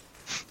rat.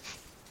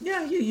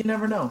 Yeah, you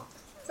never know.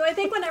 So I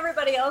think when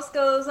everybody else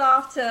goes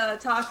off to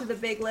talk to the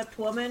big-lipped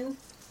woman,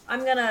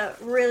 I'm gonna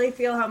really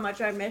feel how much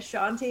I miss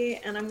Shanti,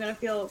 and I'm gonna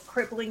feel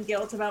crippling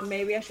guilt about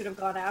maybe I should have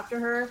gone after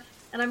her.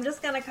 And I'm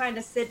just gonna kind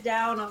of sit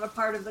down on a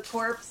part of the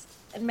corpse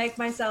and make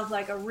myself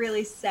like a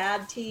really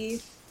sad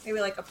tea, maybe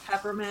like a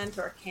peppermint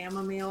or a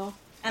chamomile.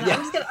 And Yeah.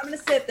 I'm gonna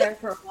sit there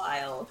for a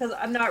while because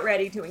I'm not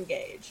ready to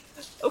engage.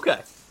 Okay.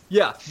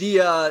 Yeah.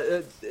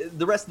 The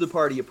rest of the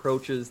party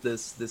approaches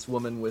this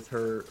woman with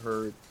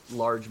her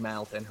large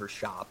mouth and her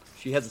shop.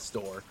 She has a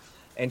store,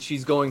 and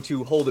she's going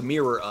to hold a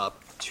mirror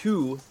up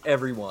to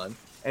everyone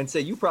and say,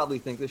 "You probably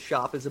think this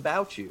shop is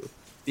about you,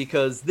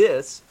 because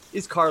this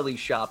is Carly's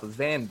shop of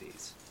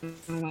vanities."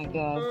 Oh my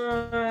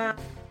god.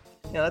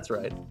 Yeah, that's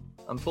right.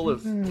 I'm full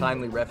of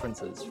timely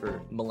references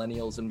for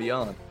millennials and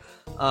beyond.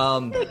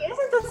 Isn't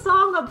the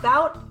song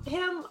about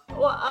him,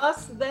 or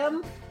us,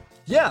 them?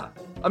 Yeah,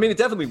 I mean, it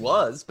definitely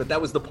was, but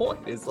that was the point.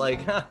 It's like,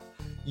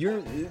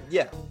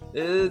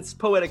 it's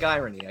poetic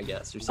irony, I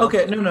guess, or something.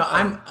 Okay,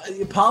 no,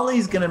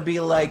 Polly's gonna be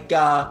like,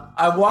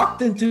 I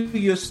walked into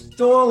your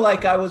store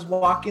like I was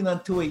walking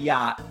onto a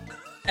yacht,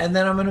 and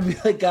then I'm gonna be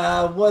like,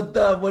 what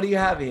do you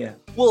have here?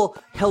 Well,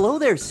 hello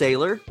there,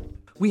 sailor.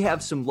 We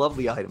have some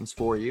lovely items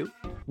for you.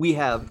 We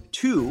have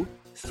 2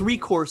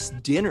 3-course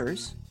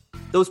dinners.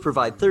 Those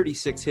provide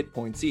 36 hit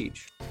points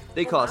each.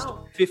 They cost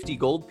wow. 50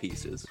 gold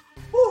pieces.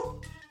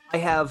 Woo. I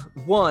have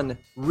one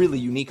really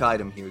unique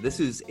item here. This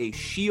is a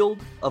shield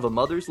of a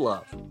mother's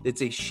love.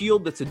 It's a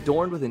shield that's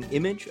adorned with an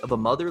image of a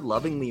mother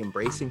lovingly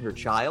embracing her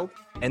child,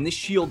 and this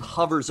shield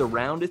hovers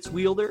around its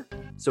wielder,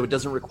 so it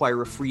doesn't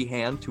require a free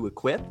hand to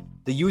equip.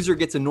 The user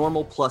gets a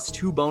normal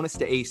 +2 bonus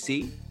to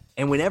AC,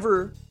 and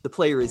whenever the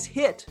player is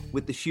hit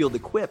with the shield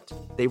equipped,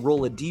 they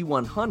roll a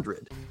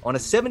D100. On a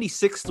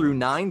 76 through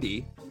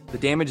 90, the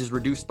damage is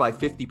reduced by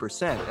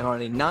 50%, and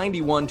on a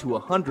 91 to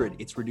 100,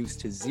 it's reduced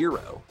to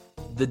 0.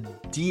 The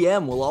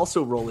DM will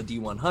also roll a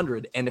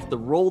D100, and if the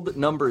rolled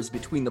numbers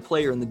between the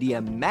player and the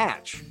DM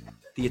match,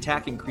 the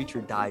attacking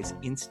creature dies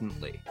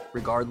instantly,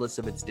 regardless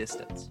of its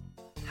distance.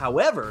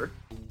 However,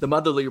 the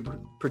motherly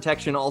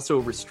protection also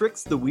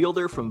restricts the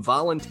wielder from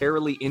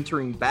voluntarily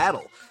entering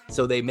battle,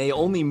 so they may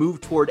only move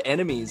toward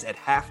enemies at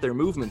half their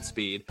movement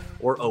speed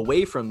or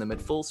away from them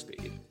at full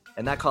speed,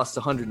 and that costs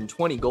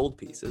 120 gold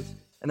pieces.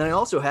 And then I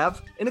also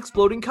have an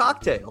exploding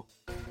cocktail.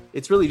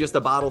 It's really just a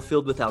bottle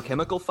filled with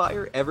alchemical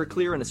fire,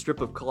 Everclear, and a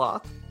strip of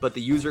cloth, but the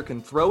user can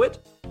throw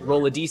it,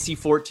 roll a DC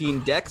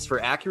 14 dex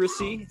for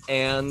accuracy,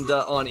 and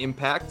on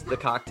impact, the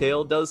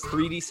cocktail does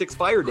 3d6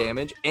 fire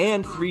damage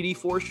and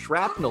 3d4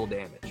 shrapnel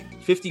damage.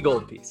 50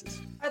 gold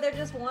pieces. Are there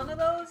just one of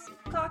those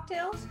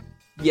cocktails?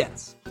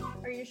 Yes.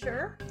 Are you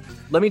sure?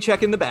 Let me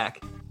check in the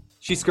back.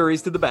 She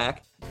scurries to the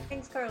back.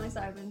 Thanks, Carly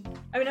Simon.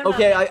 I mean, I'm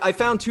Okay, not... I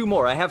found 2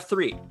 more. I have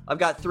 3. I've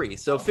got 3.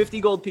 So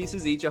 50 gold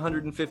pieces each,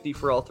 150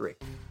 for all 3.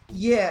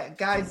 Yeah,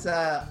 guys,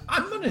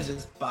 I'm gonna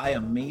just buy a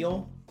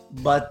meal.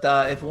 But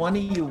if one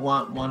of you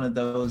want one of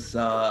those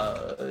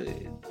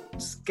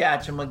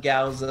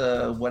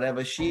Scatchamagauza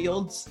whatever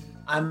shields,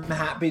 I'm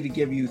happy to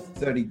give you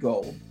 30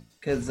 gold.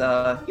 Because,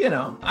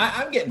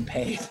 I'm getting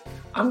paid.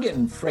 I'm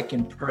getting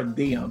frickin' per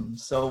diem.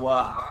 So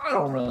I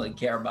don't really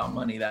care about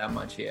money that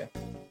much here.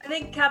 I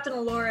think Captain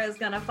Allura is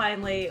gonna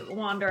finally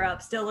wander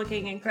up, still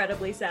looking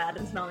incredibly sad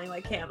and smelling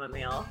like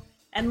chamomile,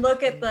 and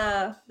look at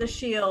the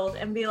shield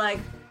and be like,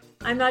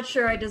 I'm not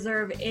sure I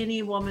deserve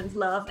any woman's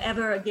love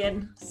ever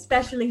again,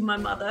 especially my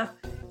mother.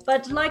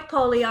 But like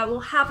Polly, I will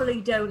happily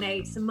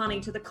donate some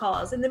money to the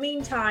cause. In the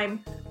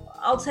meantime,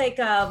 I'll take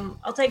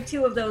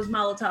 2 of those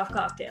Molotov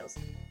cocktails.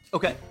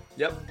 Okay.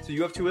 Yep. So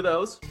you have 2 of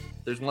those.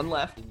 There's 1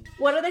 left.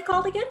 What are they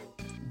called again?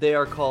 They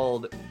are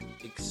called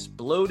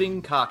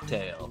Exploding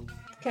Cocktail.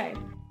 Okay.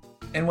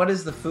 And what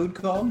is the food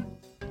called?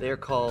 They're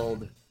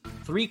called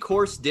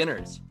 3-course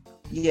dinners.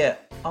 Yeah,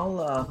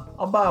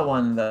 I'll buy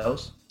one of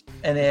those.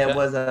 And it Okay.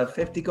 was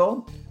 50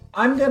 gold.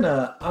 I'm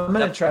gonna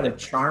try to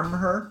charm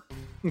her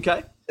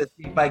Okay. to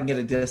see if I can get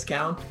a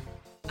discount.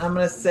 I'm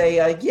gonna say,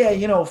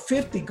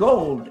 50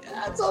 gold.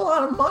 That's a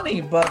lot of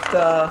money,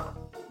 but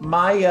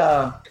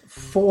my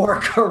 4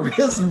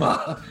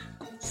 charisma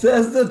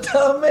says that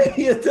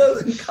maybe it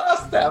doesn't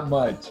cost that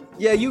much.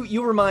 Yeah,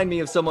 you remind me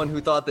of someone who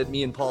thought that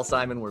me and Paul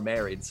Simon were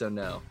married, so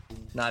no.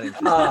 Not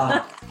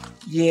interested.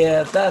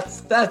 Yeah,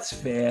 that's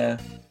fair.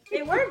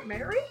 They weren't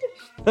married?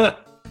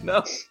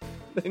 No.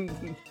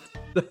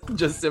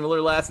 Just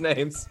similar last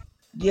names.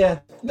 Yeah,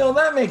 no,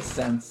 that makes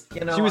sense.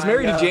 She was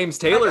married to James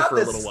Taylor I got for a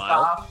this little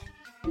while.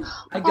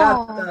 stuff. I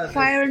got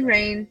Fire and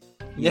Rain.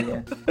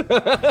 Yeah.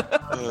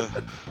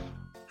 Ugh.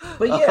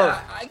 But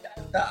yeah,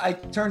 I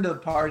turned to the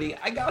party.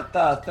 I got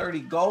 30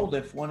 gold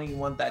if one of you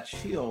want that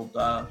shield.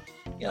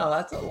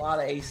 That's a lot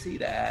of AC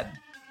to add.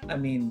 I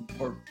mean,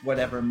 or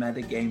whatever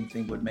metagame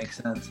thing would make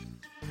sense.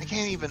 I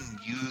can't even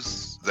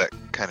use that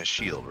kind of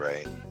shield,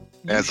 right?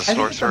 As a I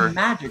think it's sorcerer? a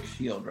magic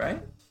shield,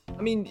 right?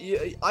 I mean,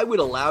 I would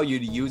allow you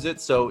to use it,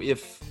 so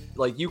if,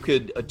 you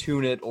could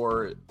attune it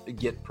or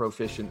get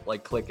proficient,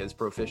 click as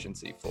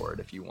proficiency for it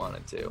if you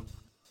wanted to.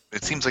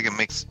 It seems like it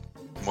makes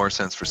more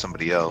sense for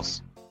somebody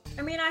else.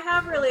 I mean, I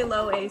have really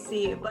low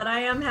AC, but I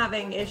am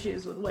having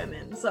issues with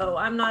women, so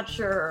I'm not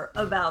sure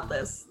about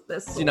this.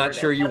 You're not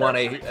sure you want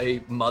a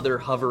a mother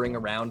hovering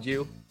around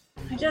you?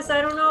 I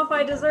don't know if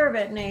I deserve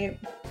it, Nate.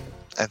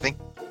 I think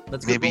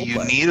That's good maybe you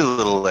roleplay. need a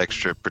little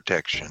extra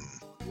protection.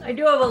 I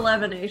do have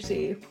 11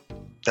 AC.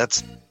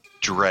 That's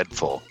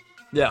dreadful.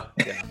 Yeah.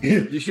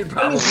 You should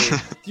probably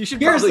Here's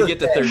probably the get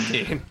to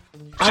thing. 13.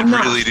 I'm Should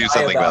not really do shy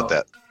something about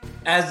that.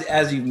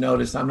 As you've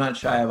noticed, I'm not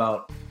shy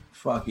about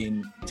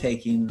fucking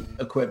taking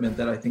equipment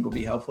that I think will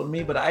be helpful to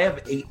me, but I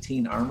have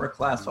 18 armor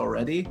class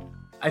already.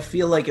 I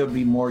feel like it would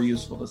be more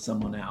useful to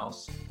someone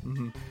else.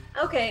 Mm-hmm.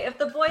 Okay, if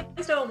the boys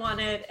don't want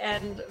it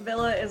and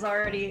Villa is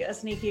already a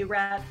sneaky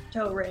rat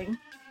toe ring,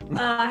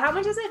 how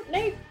much is it,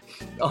 Nate?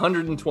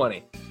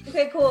 120.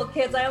 Okay, cool,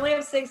 kids. I only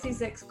have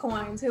 66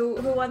 coins.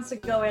 Who wants to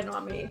go in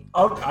on me?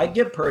 I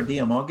get per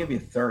diem. I'll give you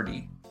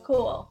 30.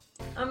 Cool.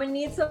 I'm gonna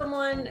need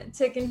someone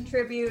to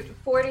contribute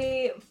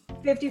 40,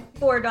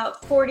 54,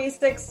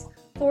 46,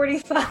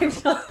 45,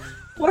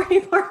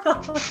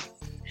 $44.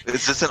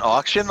 Is this an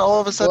auction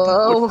all of a sudden?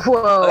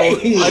 Whoa. I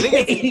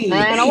think it's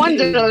Man, I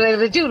wonder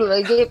the dude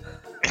like it.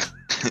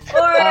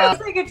 Or I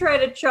could try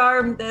to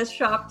charm this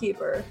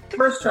shopkeeper.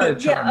 First, try to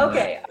charm. Yeah,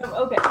 okay.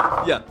 Okay.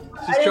 yeah,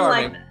 I she's didn't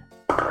charming.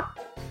 like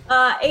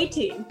that.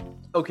 18.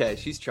 Okay,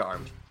 she's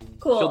charmed. She'll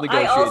Cool. I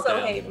negotiate also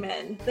down. hate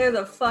men. They're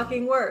the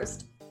fucking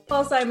worst.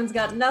 Paul Simon's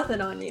got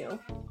nothing on you.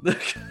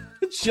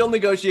 She'll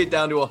negotiate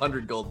down to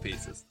 100 gold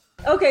pieces.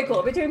 Okay,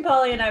 cool. Between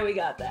Polly and I, we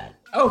got that.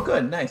 Oh,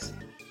 good, nice.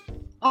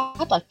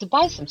 I'd like to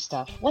buy some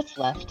stuff. What's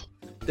left?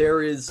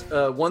 There is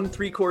 1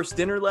 3-course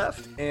dinner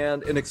left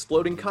and an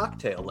exploding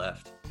cocktail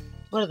left.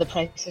 What are the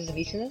prices of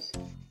each of those?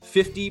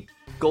 50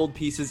 gold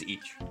pieces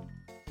each.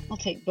 I'll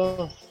take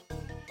both.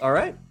 All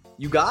right,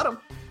 you got them.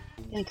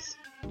 Thanks.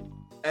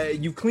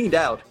 You've cleaned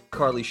out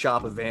Carly's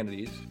shop of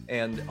vanities,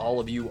 and all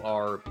of you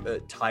are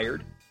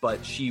tired,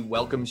 but she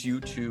welcomes you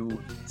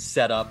to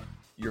set up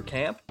your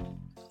camp,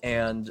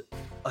 and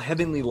a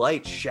heavenly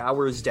light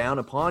showers down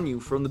upon you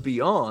from the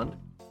beyond,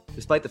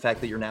 despite the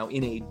fact that you're now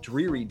in a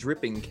dreary,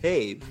 dripping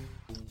cave,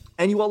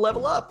 and you all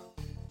level up.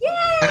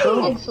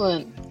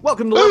 Excellent.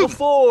 Welcome to level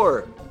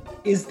 4.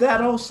 Is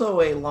that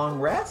also a long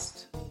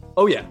rest?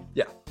 Oh, yeah.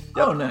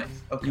 Oh, nice.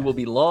 Okay. You will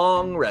be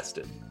long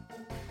rested.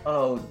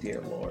 Oh,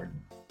 dear Lord.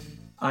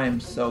 I am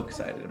so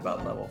excited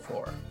about level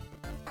 4.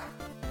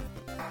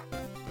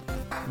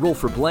 Roll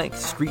for Blank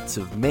Streets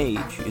of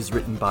Mage is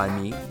written by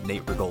me,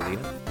 Nate Regolia.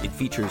 It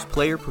features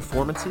player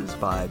performances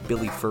by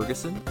Billy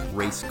Ferguson,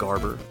 Race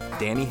Garber,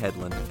 Danny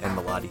Headland, and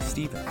Melody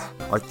Stevens.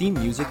 Our theme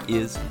music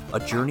is A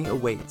Journey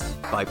Awaits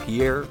by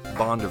Pierre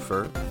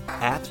Bondefer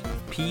at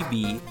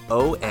PBONDOER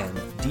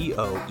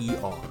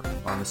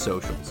on the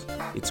socials.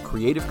 It's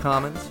Creative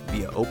Commons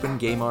via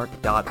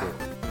opengameart.org.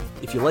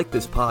 If you like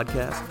this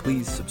podcast,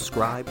 please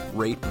subscribe,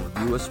 rate, and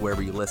review us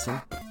wherever you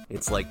listen.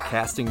 It's like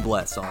casting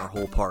Bless on our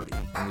whole party,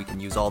 and we can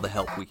use all the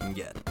help we can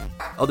get.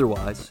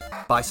 Otherwise,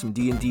 buy some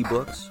D&D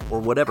books or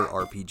whatever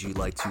RPG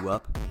lights you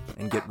up,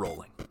 and get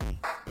rolling.